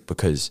good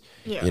because,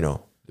 you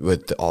know,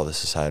 with all the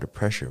societal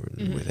pressure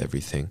and with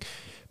everything.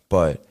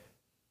 But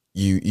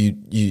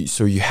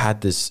so you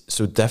had this,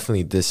 so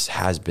definitely this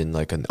has been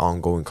like an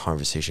ongoing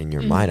conversation in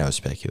your mind, I would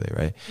speculate,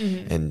 right?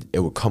 And it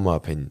would come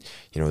up and,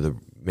 you know,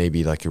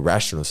 maybe like your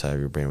rational side of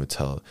your brain would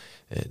tell,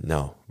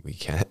 no, we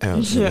can't,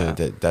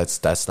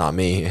 that's not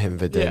me.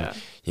 But then,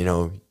 you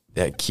know,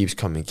 that keeps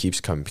coming. So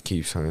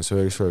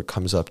it sort of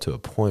comes up to a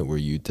point where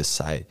you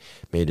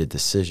made a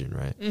decision,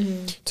 right?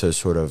 To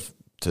sort of,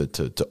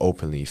 to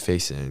openly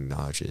face it and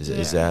acknowledge it.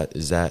 Is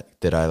that,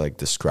 did I like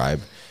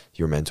describe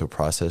your mental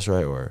process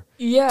right? Or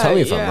tell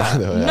me if I'm wrong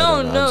though.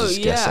 No, I'm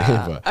just guessing,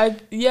 but.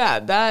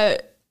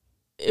 That,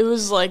 it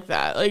was like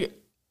that. Like,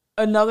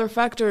 another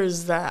factor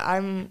is that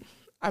I'm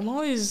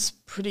always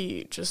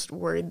pretty just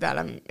worried that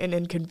I'm an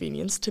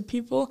inconvenience to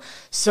people.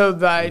 So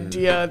the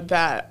idea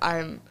that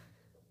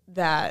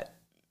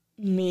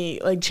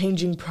me like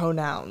changing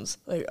pronouns,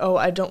 like, oh,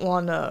 I don't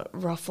want to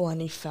ruffle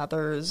any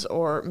feathers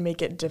or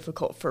make it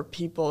difficult for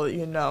people,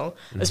 you know,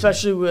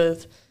 especially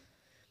with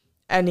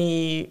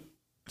any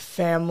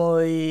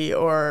family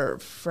or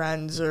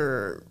friends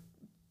or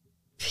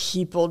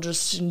people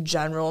just in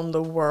general in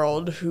the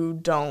world who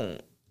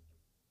don't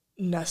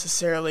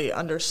necessarily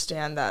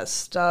understand that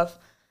stuff.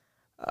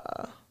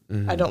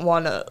 I don't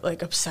want to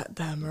like upset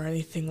them or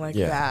anything like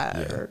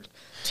that or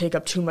take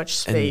up too much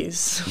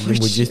space. And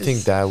would you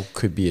think that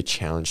could be a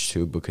challenge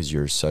too, because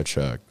you're such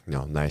a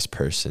nice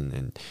person,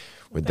 and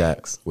would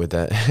that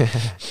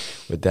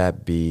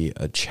be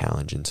a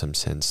challenge in some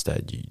sense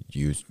that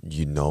you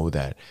know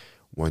that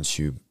once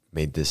you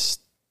made this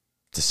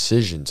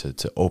decision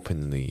to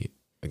openly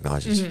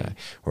acknowledge this fact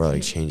or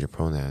like change your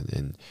pronoun,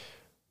 and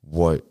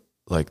what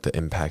like the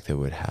impact it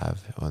would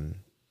have on?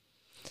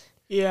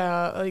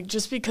 Yeah, like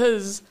just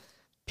because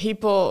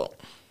people,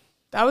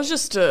 that was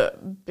just a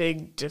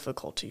big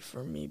difficulty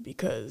for me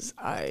because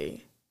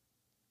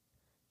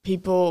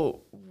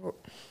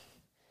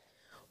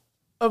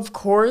of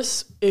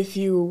course, if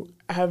you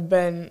have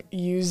been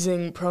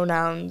using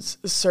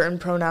certain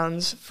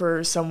pronouns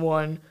for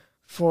someone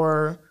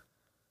for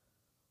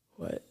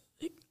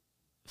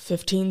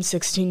 15,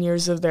 16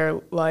 years of their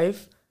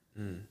life,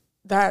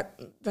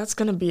 that's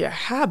going to be a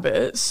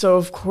habit. So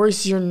of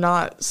course you're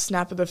not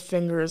snap of the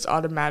fingers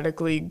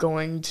automatically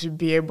going to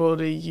be able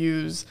to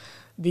use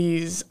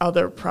these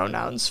other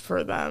pronouns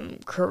for them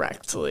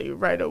correctly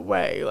right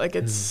away. Like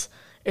it's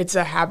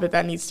a habit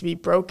that needs to be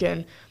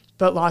broken.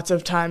 But lots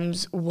of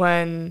times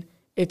when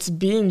it's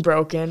being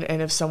broken,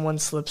 and if someone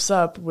slips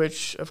up,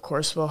 which of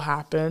course will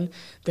happen,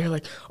 they're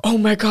like, oh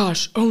my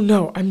gosh, oh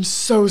no, I'm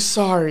so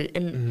sorry,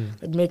 and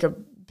like make a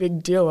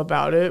big deal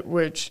about it,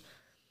 which,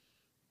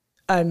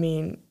 I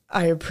mean,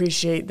 I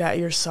appreciate that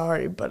you're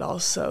sorry, but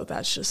also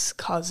that's just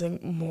causing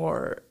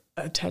more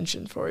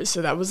attention for it.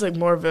 So that was like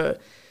more of a,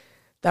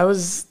 that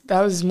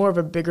was more of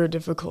a bigger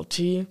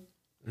difficulty,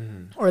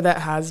 or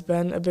that has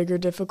been a bigger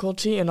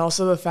difficulty. And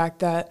also the fact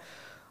that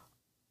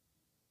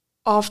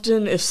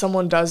often if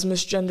someone does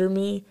misgender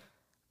me,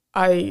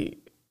 I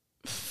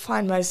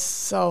find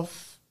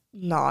myself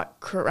not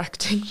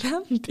correcting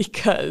them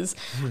because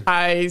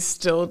I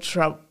still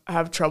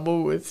have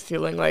trouble with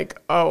feeling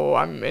like, oh,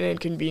 I'm an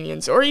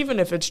inconvenience, or even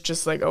if it's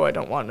just like, oh, I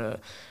don't want to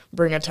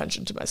bring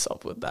attention to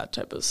myself with that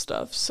type of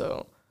stuff.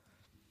 So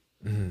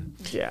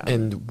yeah.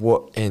 And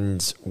what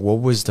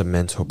was the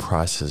mental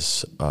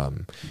process?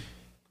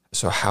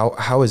 So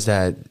how was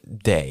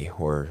that day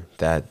or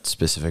that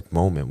specific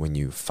moment when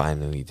you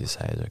finally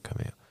decided to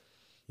come out?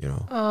 You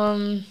know.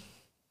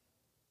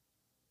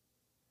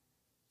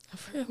 I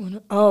forget when.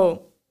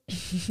 Oh,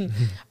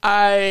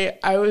 I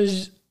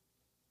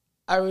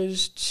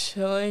was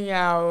chilling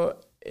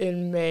out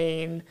in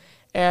Maine,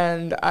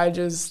 and I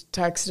just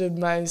texted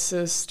my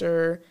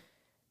sister,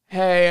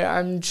 "Hey,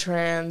 I'm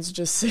trans,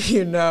 just so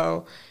you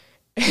know,"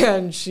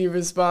 and she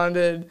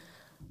responded,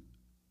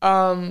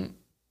 "Okay,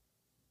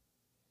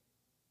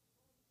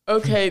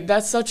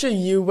 that's such a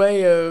you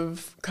way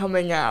of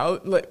coming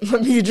out. Let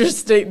me just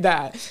state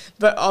that,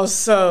 but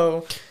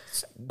also."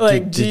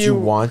 Like, did you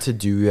want to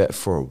do that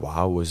for a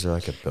while? Was there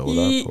like a build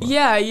up?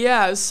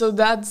 Yeah. So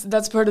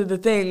that's part of the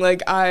thing.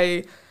 Like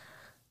I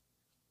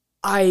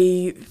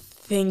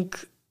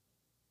think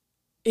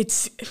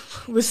it's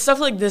with stuff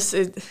like this.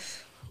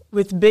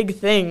 With big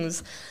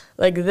things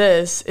like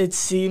this, it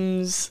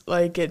seems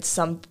like it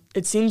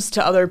seems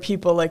to other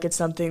people like it's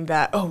something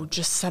that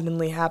just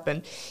suddenly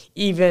happened,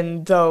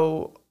 even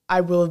though I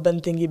will have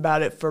been thinking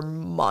about it for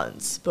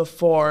months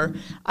before.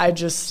 I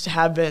just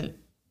haven't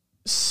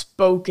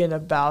spoken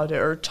about it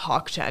or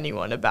talked to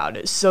anyone about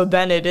it. So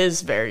then it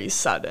is very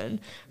sudden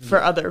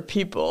for other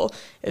people.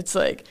 It's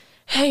like,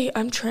 hey,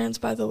 I'm trans,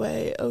 by the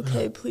way.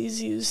 Okay,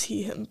 please use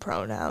he, him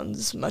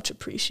pronouns. Much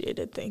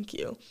appreciated. Thank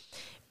you.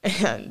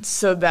 And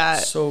so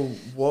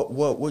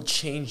what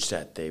changed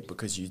that day?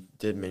 Because you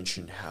did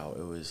mention how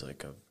it was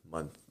like a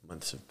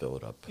months of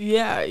build up.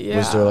 Yeah.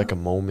 Was there like a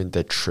moment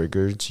that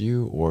triggered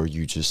you, or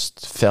you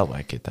just felt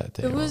like it that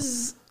day? It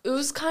was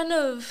kind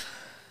of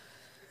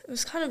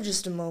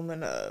just a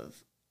moment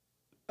of,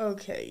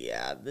 okay,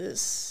 yeah,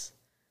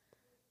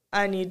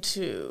 I need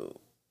to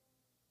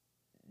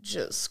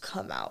just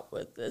come out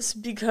with this,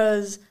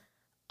 because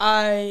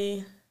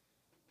I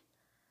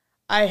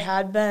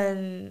had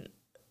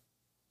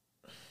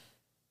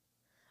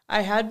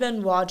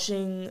been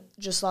watching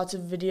just lots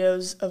of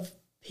videos of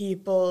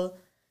people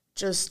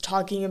just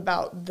talking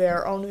about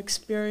their own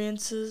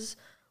experiences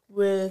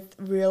with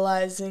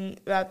realizing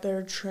that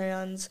they're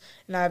trans.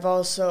 And I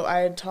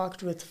had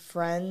talked with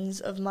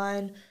friends of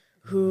mine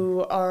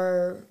who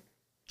are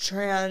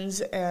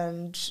trans,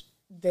 and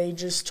they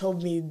just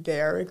told me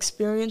their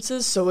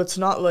experiences. So it's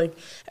not like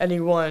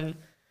anyone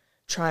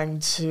trying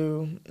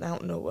to, I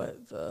don't know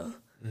what the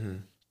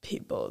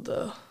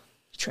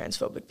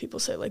transphobic people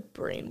say, like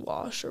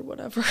brainwash or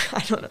whatever.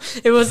 I don't know.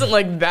 It wasn't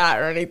like that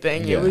or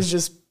anything. Yeah. It was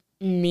just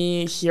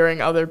me hearing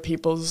other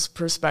people's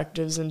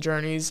perspectives and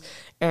journeys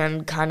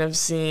and kind of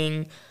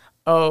seeing,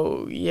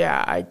 oh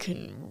yeah, I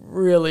can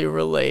really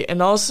relate.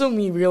 And also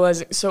me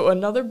realizing, so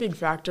another big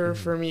factor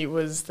for me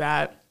was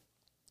that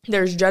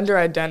there's gender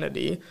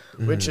identity,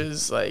 which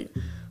is like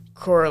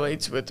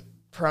correlates with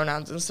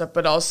pronouns and stuff,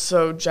 but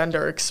also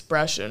gender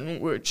expression,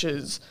 which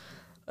is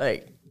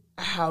like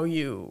how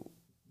you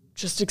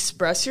just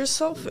express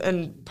yourself.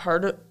 And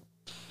part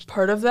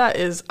of that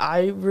is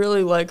I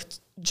really liked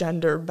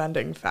gender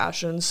bending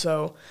fashion,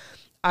 so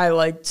I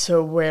like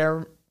to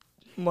wear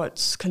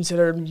what's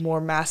considered more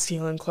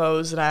masculine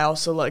clothes, and I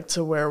also like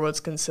to wear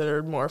what's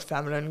considered more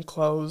feminine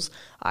clothes.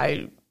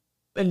 I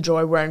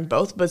enjoy wearing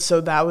both, but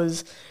so that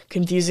was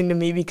confusing to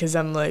me, because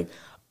I'm like,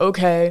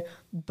 okay,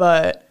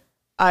 but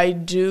I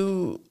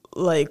do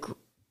like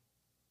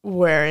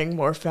wearing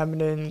more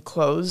feminine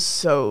clothes,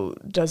 so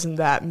doesn't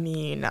that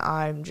mean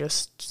I'm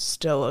just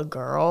still a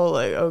girl?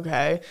 Like,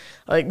 okay,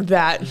 like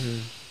that.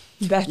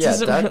 That's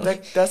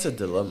a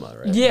dilemma,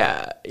 right?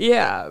 Yeah,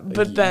 like,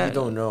 but then you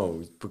don't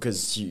know,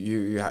 because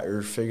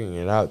you're figuring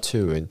it out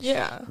too, and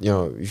yeah,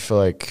 you feel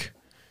like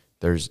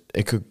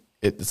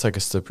it's like a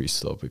slippery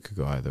slope. It could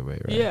go either way,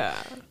 right? Yeah,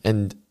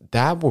 and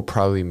that will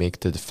probably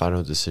make the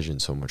final decision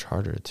so much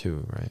harder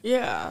too, right?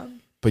 Yeah,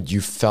 but you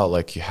felt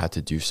like you had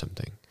to do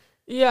something.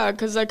 Yeah,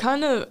 because I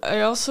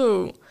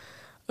also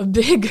a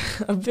big,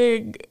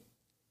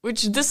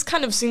 which this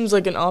kind of seems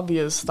like an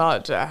obvious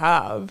thought to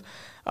have.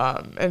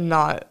 And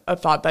not a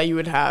thought that you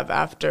would have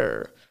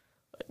after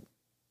like,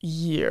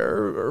 year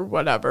or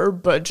whatever,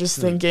 but just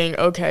thinking,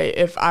 okay,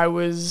 if I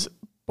was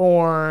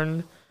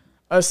born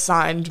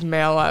assigned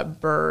male at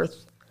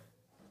birth,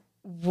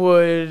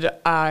 would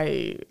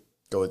I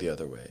go the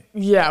other way?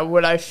 Yeah,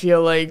 would I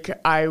feel like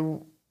I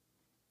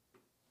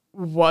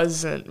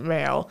wasn't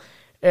male?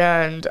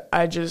 And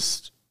I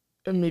just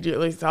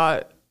immediately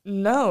thought,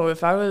 no,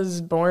 if I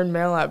was born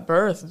male at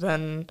birth,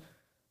 then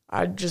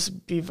I'd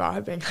just be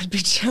vibing. I'd be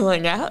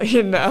chilling out,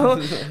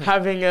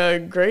 having a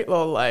great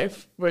little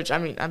life, which, I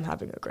mean, I'm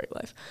having a great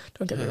life.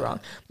 Don't get me wrong.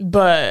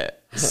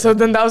 But so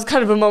then that was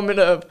kind of a moment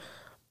of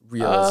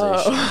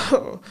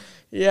realization.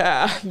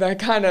 Yeah,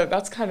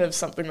 that's kind of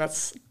something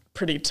that's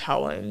pretty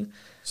telling.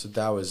 So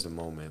that was the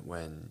moment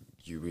when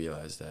you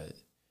realized that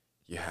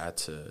you had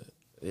to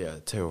Yeah,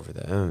 take over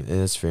that. And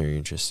that's very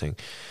interesting.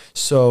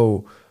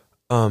 So,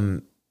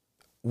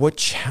 what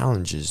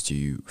challenges do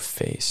you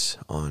face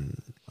on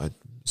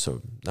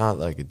so not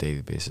like a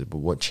daily basis, but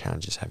what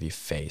challenges have you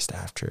faced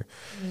after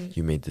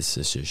you made this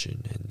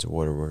decision? And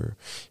what were,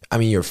 I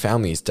mean, your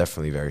family is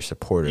definitely very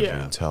supportive. Yeah.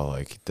 You can tell,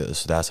 like,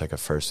 so that's like a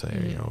first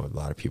layer. You know, a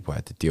lot of people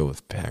had to deal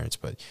with parents,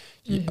 but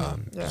you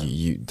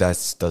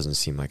that doesn't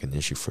seem like an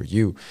issue for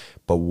you.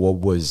 But what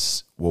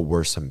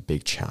were some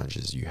big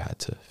challenges you had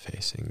to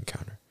face and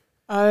encounter?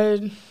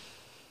 I'd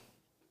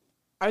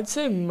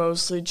say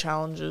mostly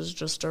challenges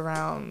just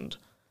around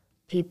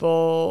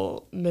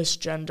people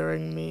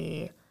misgendering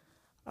me,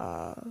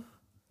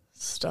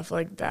 stuff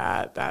like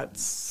that.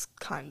 That's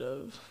kind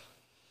of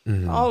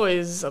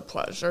always a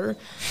pleasure.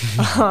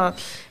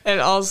 And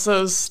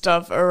also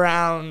stuff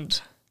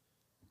around,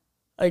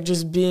 like,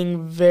 just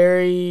being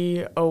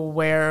very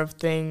aware of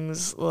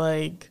things,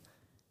 like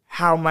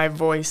how my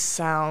voice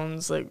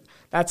sounds. Like,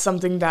 that's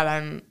something that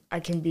I'm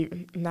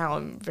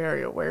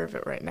very aware of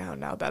it right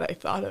now that I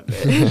thought of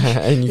it.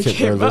 And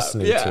you're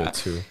listening to it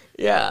too.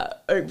 Yeah,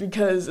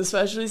 because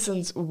especially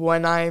since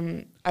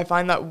I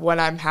find that when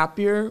I'm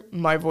happier,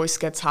 my voice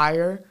gets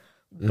higher.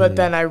 But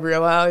then I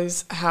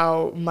realize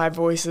how my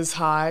voice is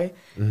high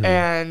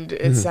and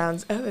it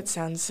sounds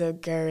so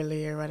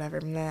girly or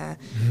whatever,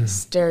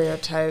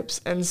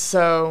 stereotypes. And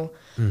so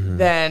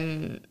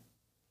then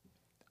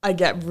I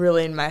get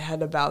really in my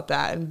head about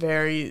that and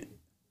very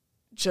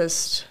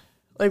just,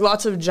 like,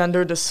 lots of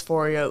gender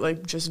dysphoria,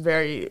 like, just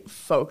very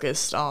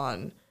focused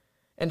on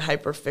and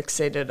hyper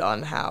fixated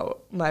on how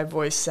my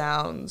voice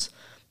sounds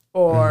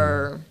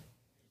or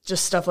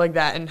just stuff like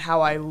that, and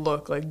how I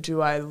look. Like,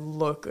 do I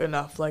look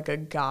enough like a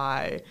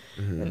guy?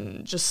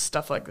 And just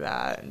stuff like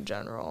that in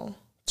general.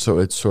 So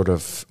it's sort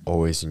of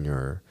always in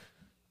your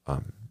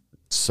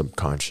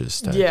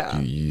subconscious that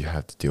you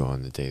have to deal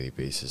on a daily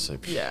basis.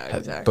 Like,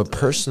 exactly. But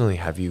personally,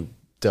 have you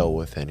dealt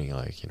with any,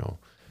 like,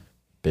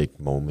 big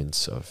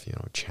moments of,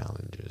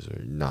 challenges,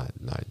 or not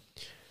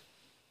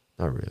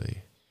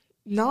really?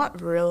 Not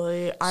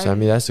really. So, I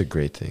mean, that's a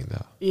great thing,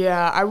 though.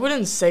 Yeah, I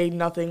wouldn't say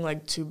nothing,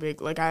 like, too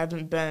big. Like, I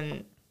haven't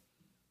been,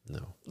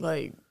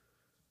 like,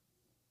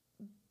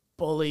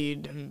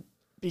 bullied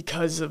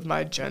because of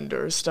my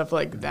gender, stuff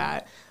like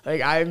that.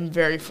 Like, I'm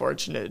very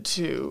fortunate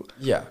to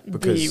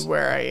be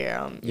where I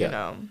am, you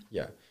know?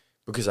 Yeah,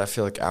 because I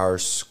feel like our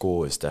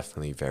school is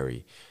definitely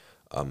very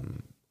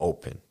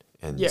open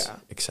and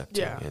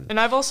accepting. Yeah, and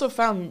I've also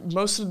found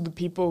most of the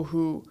people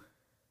who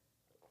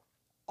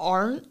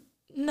aren't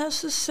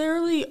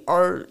necessarily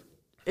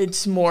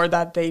it's more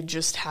that they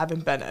just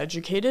haven't been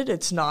educated.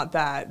 It's not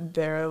that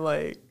they're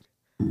like,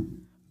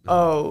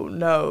 oh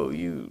no,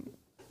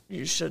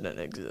 you shouldn't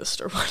exist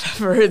or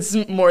whatever. It's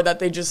more that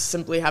they just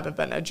simply haven't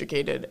been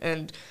educated,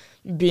 and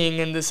being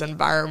in this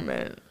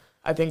environment,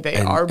 I think they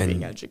are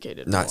being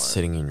educated not more.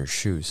 Sitting in your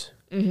shoes.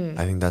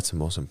 I think that's the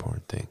most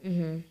important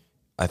thing.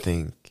 I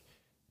think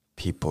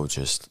people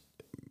just,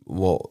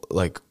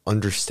 like,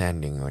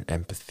 understanding or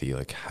empathy,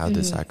 like, how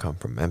does that come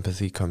from?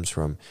 Empathy comes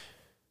from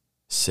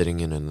sitting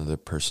in another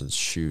person's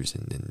shoes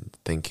and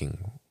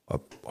thinking,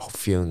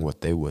 feeling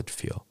what they would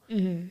feel.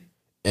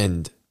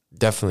 And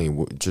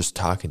definitely just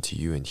talking to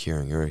you and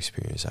hearing your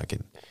experience, I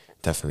can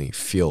definitely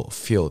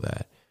feel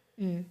that.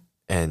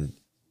 And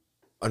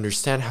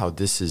understand how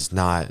this is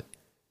not,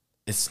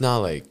 it's not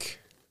like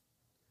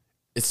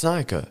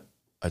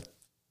a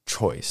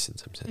choice in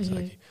some sense.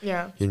 Like,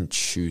 you didn't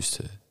choose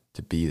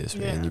to be this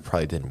way, and you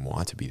probably didn't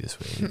want to be this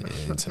way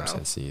in some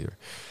sense either.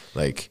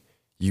 Like,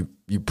 you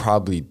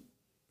probably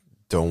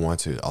don't want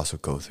to also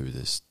go through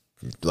this,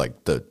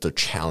 like, the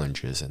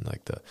challenges and,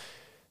 like,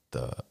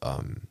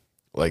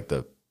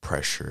 the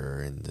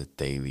pressure and the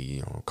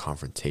daily,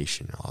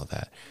 confrontation and all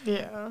that.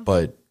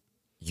 But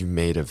you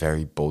made a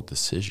very bold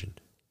decision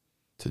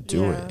to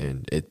do it,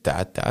 and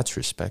that's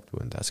respectable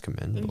and that's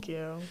commendable. Thank you. You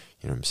know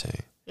what I'm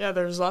saying? Yeah,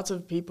 there's lots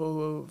of people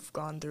who've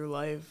gone through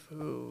life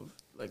who've,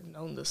 like,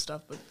 known this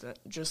stuff, but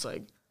just,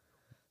 like,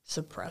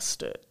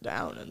 suppressed it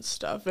down and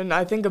stuff. And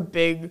I think a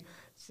big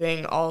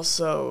thing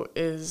also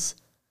is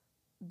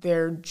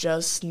there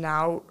just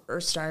now are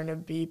starting to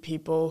be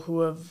people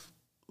who have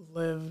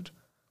lived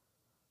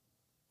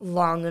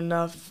long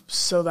enough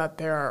so that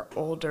there are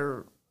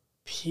older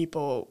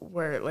people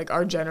where, like,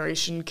 our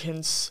generation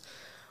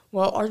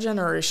our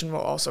generation will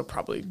also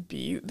probably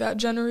be that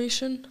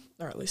generation,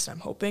 or at least I'm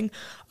hoping,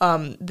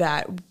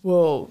 that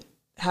will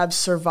have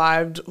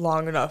survived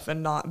long enough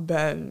and not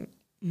been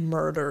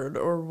murdered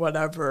or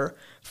whatever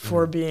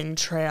for being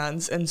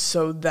trans. And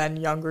so then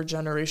younger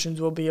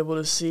generations will be able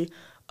to see,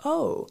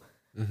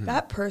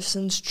 that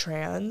person's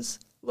trans.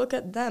 Look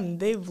at them.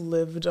 They've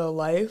lived a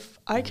life.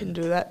 I can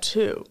do that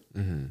too.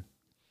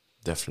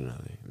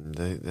 Definitely.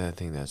 I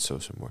think that's so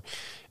important.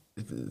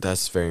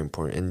 That's very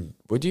important. And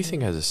what do you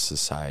think as a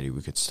society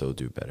we could still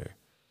do better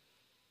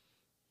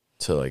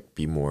to, like,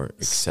 be more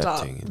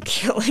accepting? Stop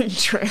killing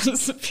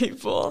trans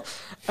people.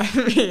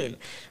 I mean,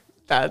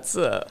 that's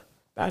a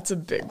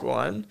big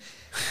one.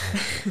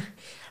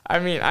 I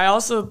mean, I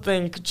also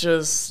think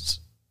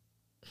just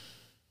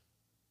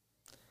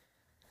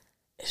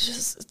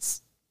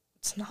it's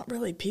not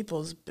really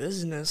people's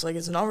business. Like,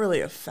 it's not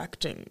really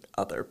affecting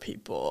other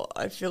people.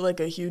 I feel like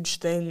a huge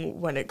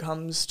thing when it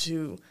comes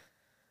to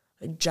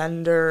like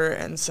gender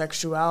and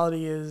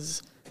sexuality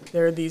is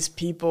there are these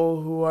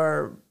people who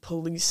are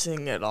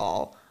policing it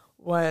all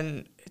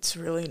when it's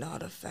really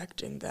not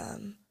affecting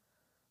them.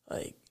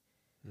 Like,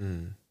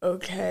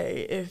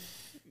 okay,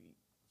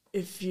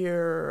 if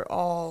you're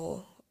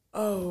all,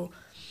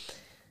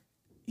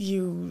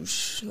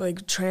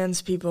 like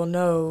trans people,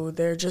 no,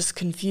 they're just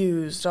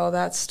confused, all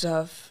that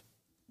stuff,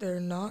 they're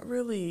not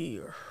really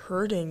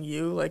hurting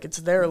you. Like, it's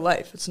their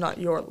life, it's not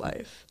your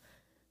life.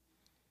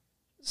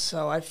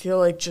 So I feel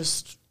like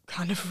just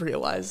kind of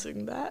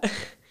realizing that.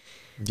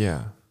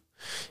 Yeah.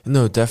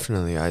 No,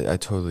 definitely. I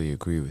totally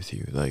agree with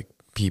you. Like,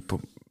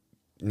 people,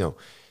 no,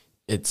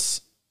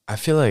 I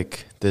feel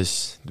like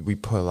we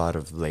put a lot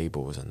of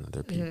labels on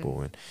other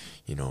people. And,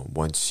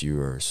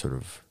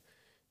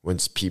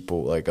 once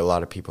people, like, a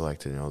lot of people like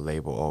to,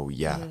 label,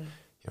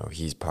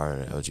 he's part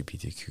of the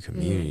LGBTQ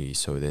community.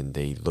 So then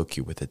they look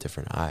you with a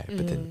different eye.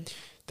 But then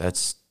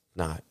that's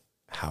not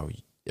how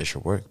it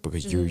should work,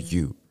 because you're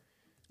you.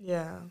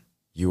 Yeah.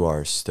 You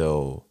are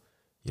still,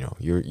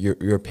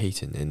 you're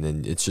Payton. And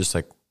then it's just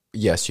like,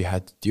 yes, you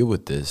had to deal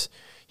with this.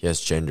 Yes,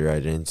 gender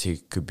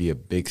identity could be a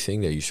big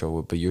thing that you struggle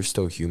with, but you're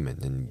still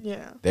human, and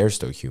they're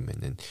still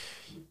human, and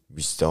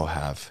we still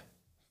have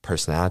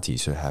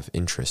personalities, you have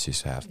interests, you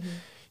have,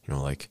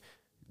 like,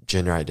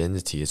 gender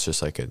identity. It's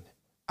just like an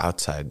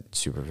outside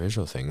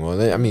superficial thing.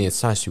 Well, I mean,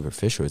 it's not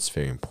superficial, it's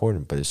very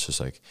important, but it's just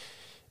like,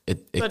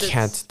 it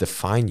can't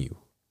define you.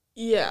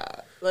 Yeah,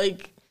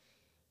 like,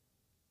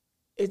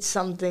 it's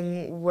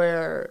something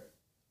where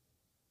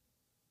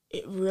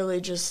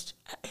it just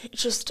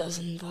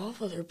doesn't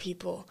involve other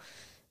people.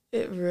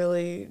 It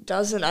really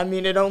doesn't. I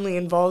mean, it only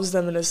involves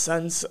them in a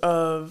sense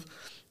of,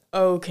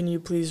 can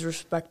you please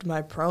respect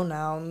my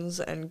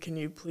pronouns, and can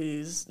you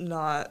please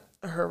not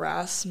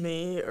harass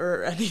me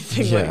or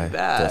anything like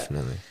that.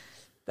 Definitely.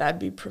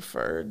 That'd be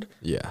preferred.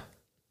 Yeah.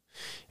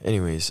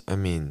 Anyways, I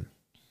mean,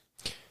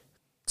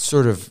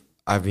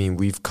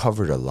 we've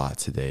covered a lot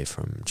today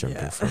from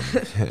jumping from,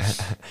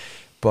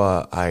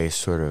 but I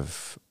sort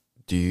of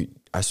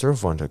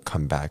want to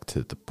come back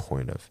to the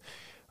point of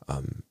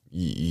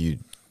you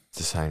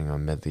deciding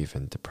on med leave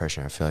and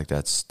depression. I feel like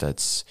that's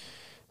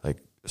like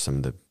some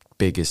of the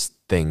biggest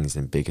things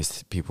and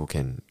biggest people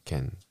can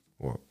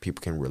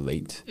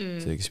relate to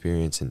the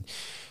experience. And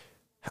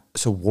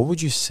so what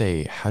would you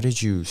say, how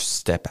did you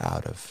step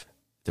out of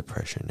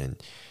depression,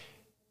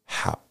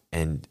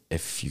 and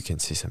if you can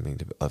say something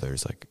to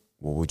others, like,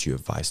 what would you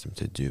advise them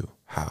to do?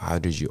 How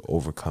did you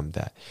overcome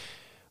that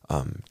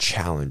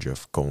challenge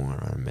of going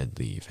on med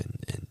leave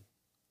and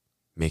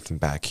making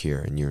back here,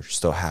 and you're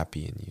still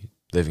happy and you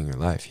living your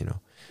life,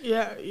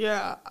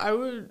 Yeah, I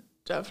would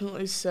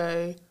definitely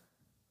say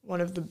one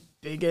of the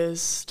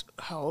biggest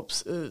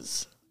helps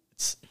is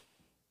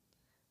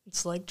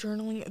it's like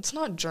journaling. It's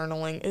not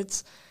journaling.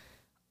 It's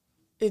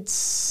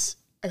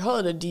I call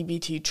it a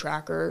DBT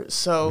tracker.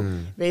 So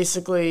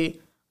basically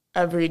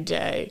every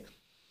day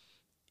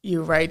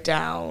you write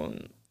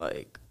down,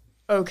 like,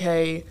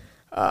 okay,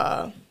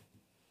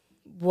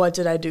 what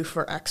did I do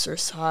for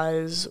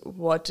exercise?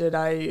 What did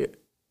I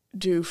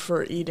do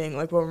for eating?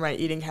 Like, what were my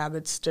eating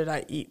habits? Did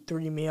I eat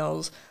 3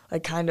 meals?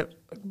 Like, kind of,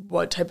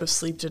 what type of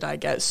sleep did I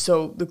get?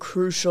 So the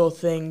crucial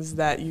things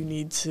that you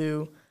need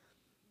to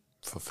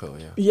fulfill,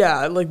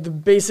 yeah, like the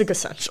basic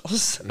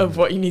essentials of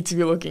what you need to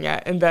be looking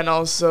at. And then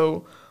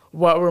also,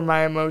 what were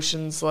my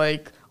emotions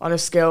like on a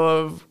scale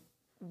of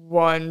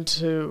 1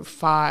 to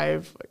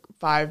 5, like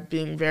 5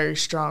 being very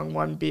strong,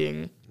 1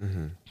 being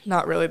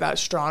not really that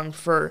strong,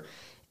 for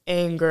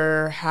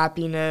anger,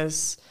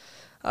 happiness,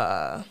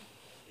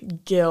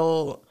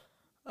 guilt,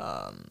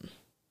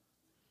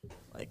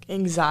 like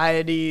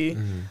anxiety,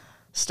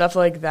 stuff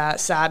like that,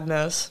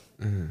 sadness.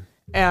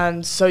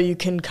 And so you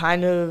can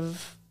kind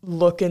of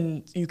look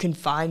and you can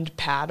find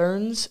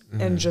patterns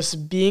and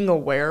just being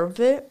aware of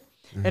it,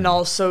 and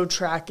also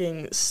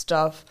tracking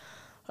stuff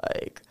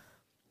like,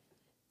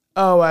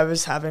 I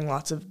was having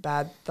lots of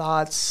bad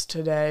thoughts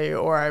today,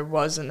 or I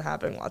wasn't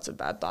having lots of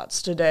bad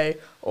thoughts today,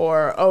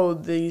 or,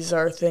 these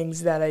are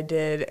things that I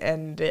did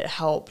and it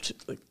helped.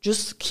 Like,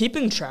 just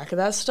keeping track of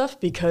that stuff,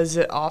 because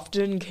it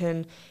often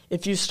can,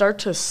 if you start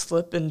to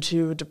slip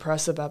into a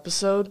depressive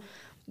episode,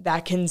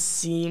 that can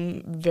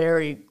seem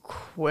very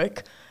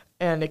quick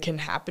and it can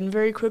happen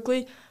very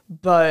quickly.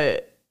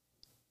 But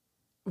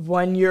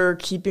when you're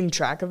keeping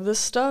track of this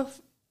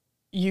stuff,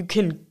 you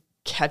can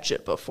catch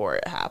it before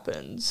it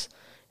happens.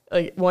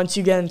 Like, once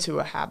you get into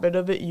a habit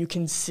of it, you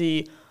can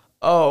see,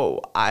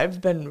 I've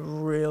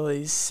been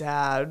really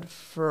sad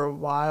for a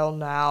while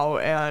now,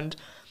 and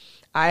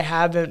I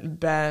haven't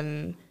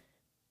been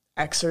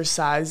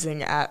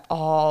exercising at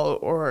all,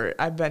 or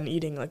I've been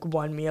eating like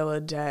 1 meal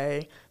a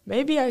day.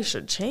 Maybe I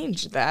should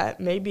change that.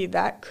 Maybe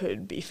that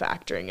could be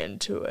factoring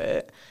into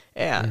it.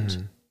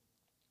 And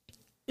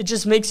it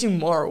just makes you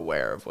more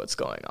aware of what's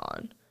going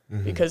on,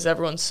 because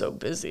everyone's so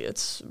busy.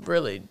 It's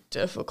really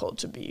difficult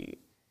to be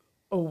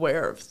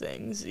aware of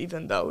things,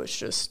 even though it's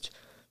just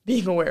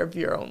being aware of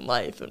your own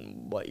life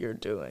and what you're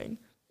doing.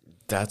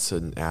 That's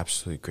an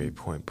absolutely great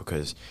point,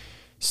 because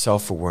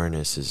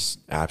self-awareness is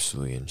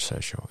absolutely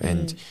essential.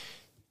 And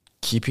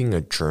keeping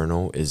a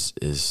journal is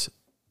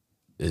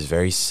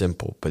very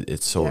simple, but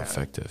it's so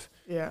effective.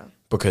 Yeah.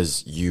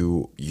 Because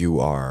you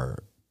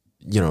are,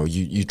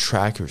 you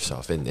track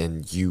yourself,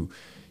 and you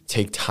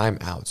take time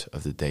out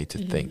of the day to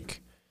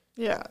think.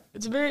 Yeah.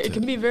 It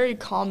can be very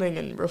calming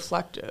and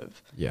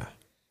reflective. Yeah,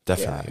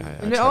 definitely. Yeah.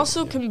 And it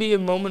also can be a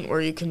moment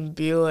where you can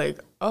be like,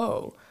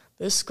 oh,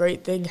 this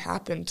great thing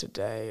happened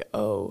today.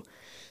 Oh,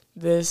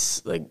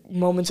 this, like,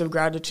 moments of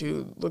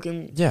gratitude,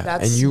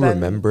 that's and you been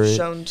remember it,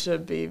 shown to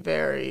be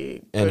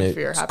very and good for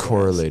your it's happiness.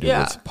 correlated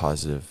with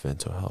positive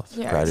mental health.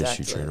 Yeah,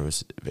 Gratitude journal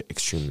is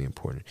extremely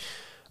important.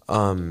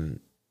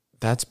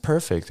 That's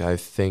perfect. I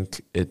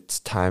think it's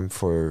time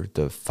for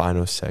the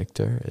final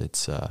sector.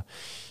 It's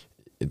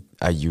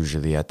I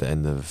usually at the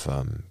end of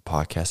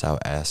podcast I'll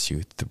ask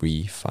you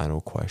 3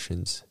 final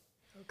questions.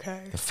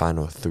 Okay. The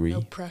final 3.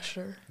 No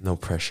pressure. No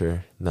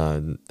pressure.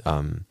 No.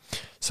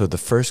 So the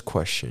first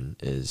question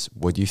is,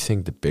 what do you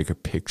think the bigger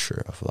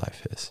picture of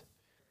life is?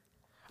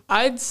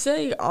 I'd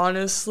say,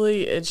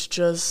 honestly, it's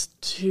just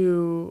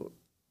to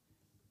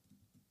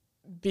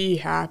be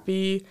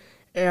happy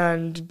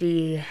and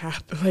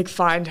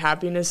find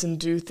happiness and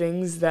do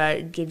things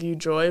that give you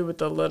joy with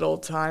the little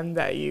time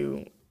that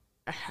you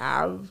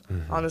have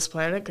on this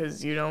planet,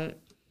 because no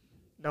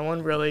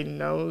one really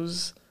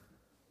knows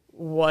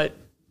what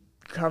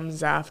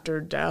comes after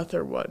death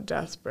or what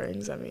death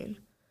brings. I mean,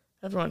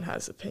 everyone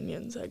has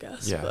opinions, I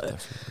guess. Yeah, but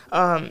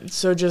definitely.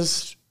 So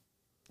just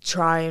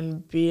try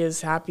and be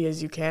as happy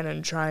as you can,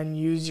 and try and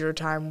use your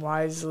time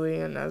wisely,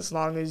 and as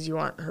long as you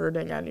aren't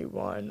hurting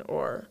anyone,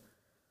 or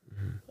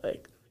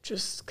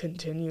just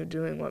continue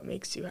doing what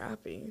makes you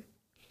happy.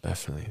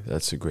 Definitely.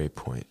 That's a great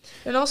point.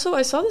 And also,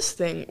 I saw this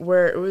thing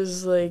where it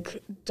was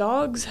like,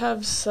 dogs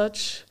have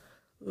such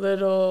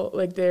little,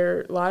 like,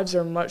 their lives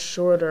are much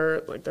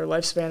shorter, like their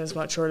lifespan is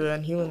much shorter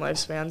than human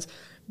lifespans,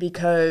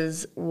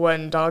 because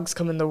when dogs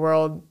come in the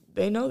world,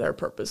 they know their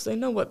purpose. They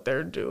know what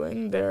they're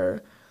doing.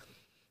 They're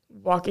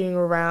walking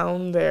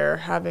around, they're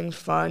having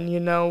fun,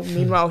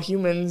 Meanwhile,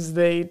 humans,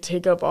 they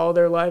take up all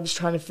their lives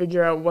trying to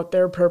figure out what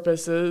their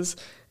purpose is,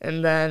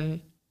 and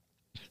then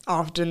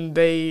often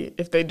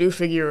if they do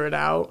figure it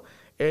out,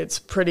 it's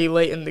pretty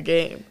late in the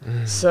game.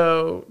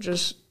 So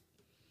just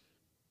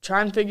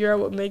try and figure out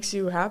what makes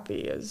you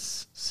happy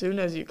as soon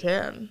as you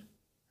can.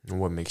 And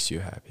what makes you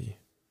happy?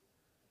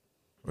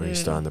 Or are you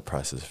still in the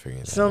process of figuring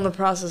that out? Still in the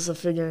process of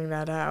figuring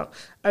that out.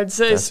 I'd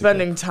say That's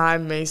spending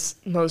time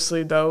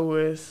mostly, though,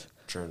 with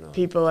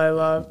people I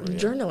love. Yeah.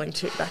 Journaling,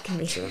 too. That can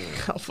be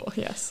helpful,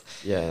 yes.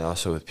 Yeah, and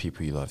also with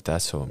people you love.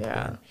 That's so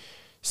important. Yeah.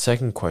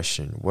 Second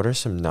question, what are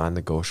some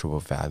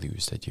non-negotiable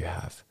values that you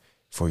have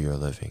for your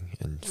living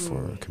and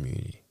for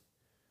community?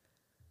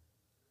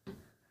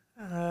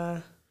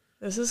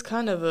 This is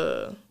kind of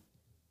a,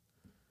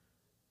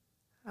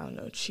 I don't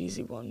know,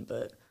 cheesy one,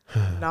 but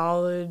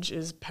knowledge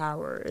is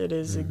power. It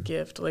is a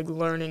gift. Like,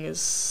 learning is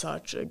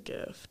such a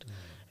gift.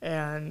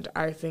 And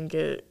I think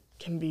it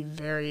can be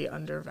very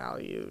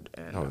undervalued.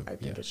 And I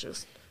think it's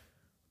just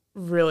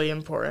really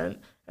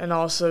important. And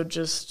also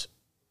just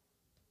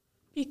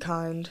be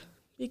kind.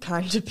 Be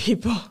kind to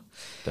people.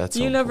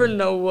 You never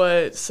know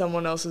what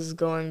someone else is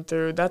going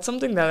through. That's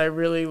something that I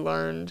really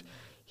learned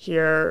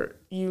here.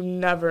 You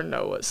never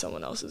know what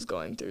someone else is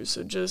going through.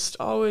 So just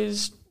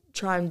always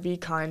try and be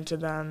kind to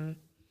them,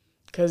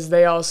 because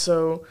they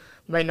also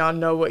might not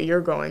know what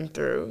you're going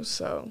through.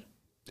 So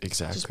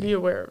just be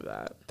aware of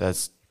that.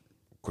 That's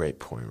a great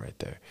point right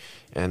there.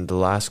 And the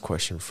last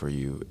question for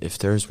you, if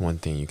there's one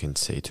thing you can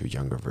say to a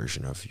younger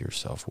version of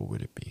yourself, what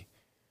would it be?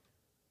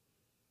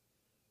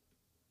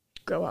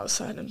 Go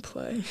outside and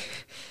play.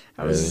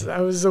 I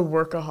Really? was a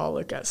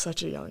workaholic at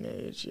such a young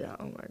age. Yeah,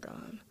 oh my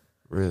God.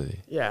 Really?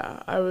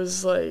 Yeah, I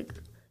was like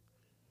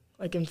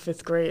in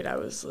 5th grade, I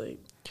was like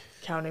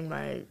counting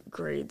my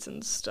grades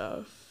and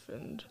stuff,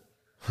 and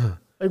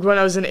like when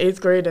I was in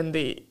 8th grade in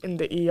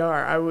the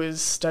ER, I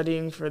was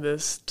studying for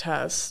this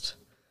test.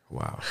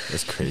 Wow,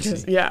 that's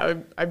crazy. Yeah,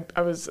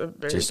 I was a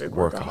very just big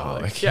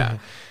workaholic.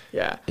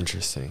 Yeah.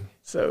 Interesting.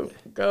 So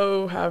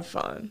go have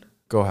fun.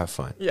 Go have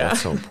fun. Yeah.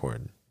 That's so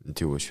important.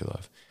 Do what you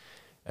love.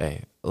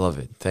 Hey, I love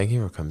it. Thank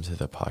you for coming to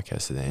the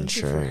podcast today and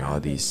sharing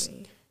all these.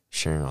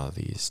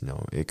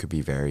 No, it could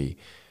be very.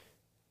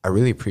 I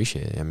really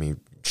appreciate it. I mean,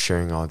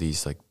 sharing all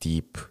these like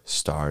deep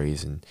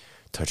stories and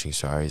touching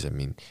stories. I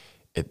mean,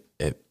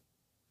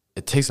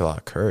 it takes a lot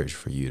of courage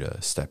for you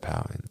to step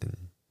out and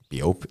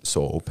be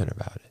so open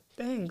about it.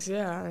 Thanks.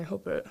 Yeah, I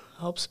hope it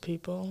helps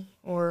people,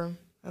 or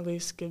at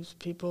least gives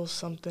people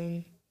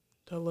something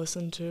to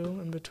listen to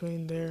in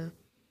between their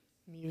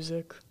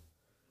music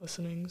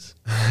listenings.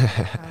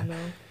 I don't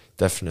know.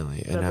 Definitely.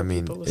 Whatever, and I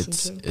mean,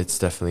 it's it's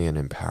definitely an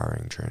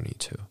empowering journey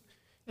too.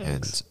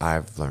 Thanks. And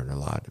I've learned a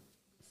lot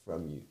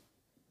from you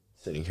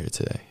sitting here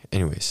today.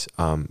 Anyways,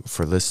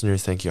 for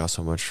listeners, thank you all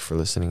so much for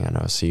listening, and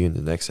I'll see you in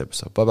the next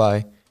episode.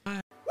 Bye-bye.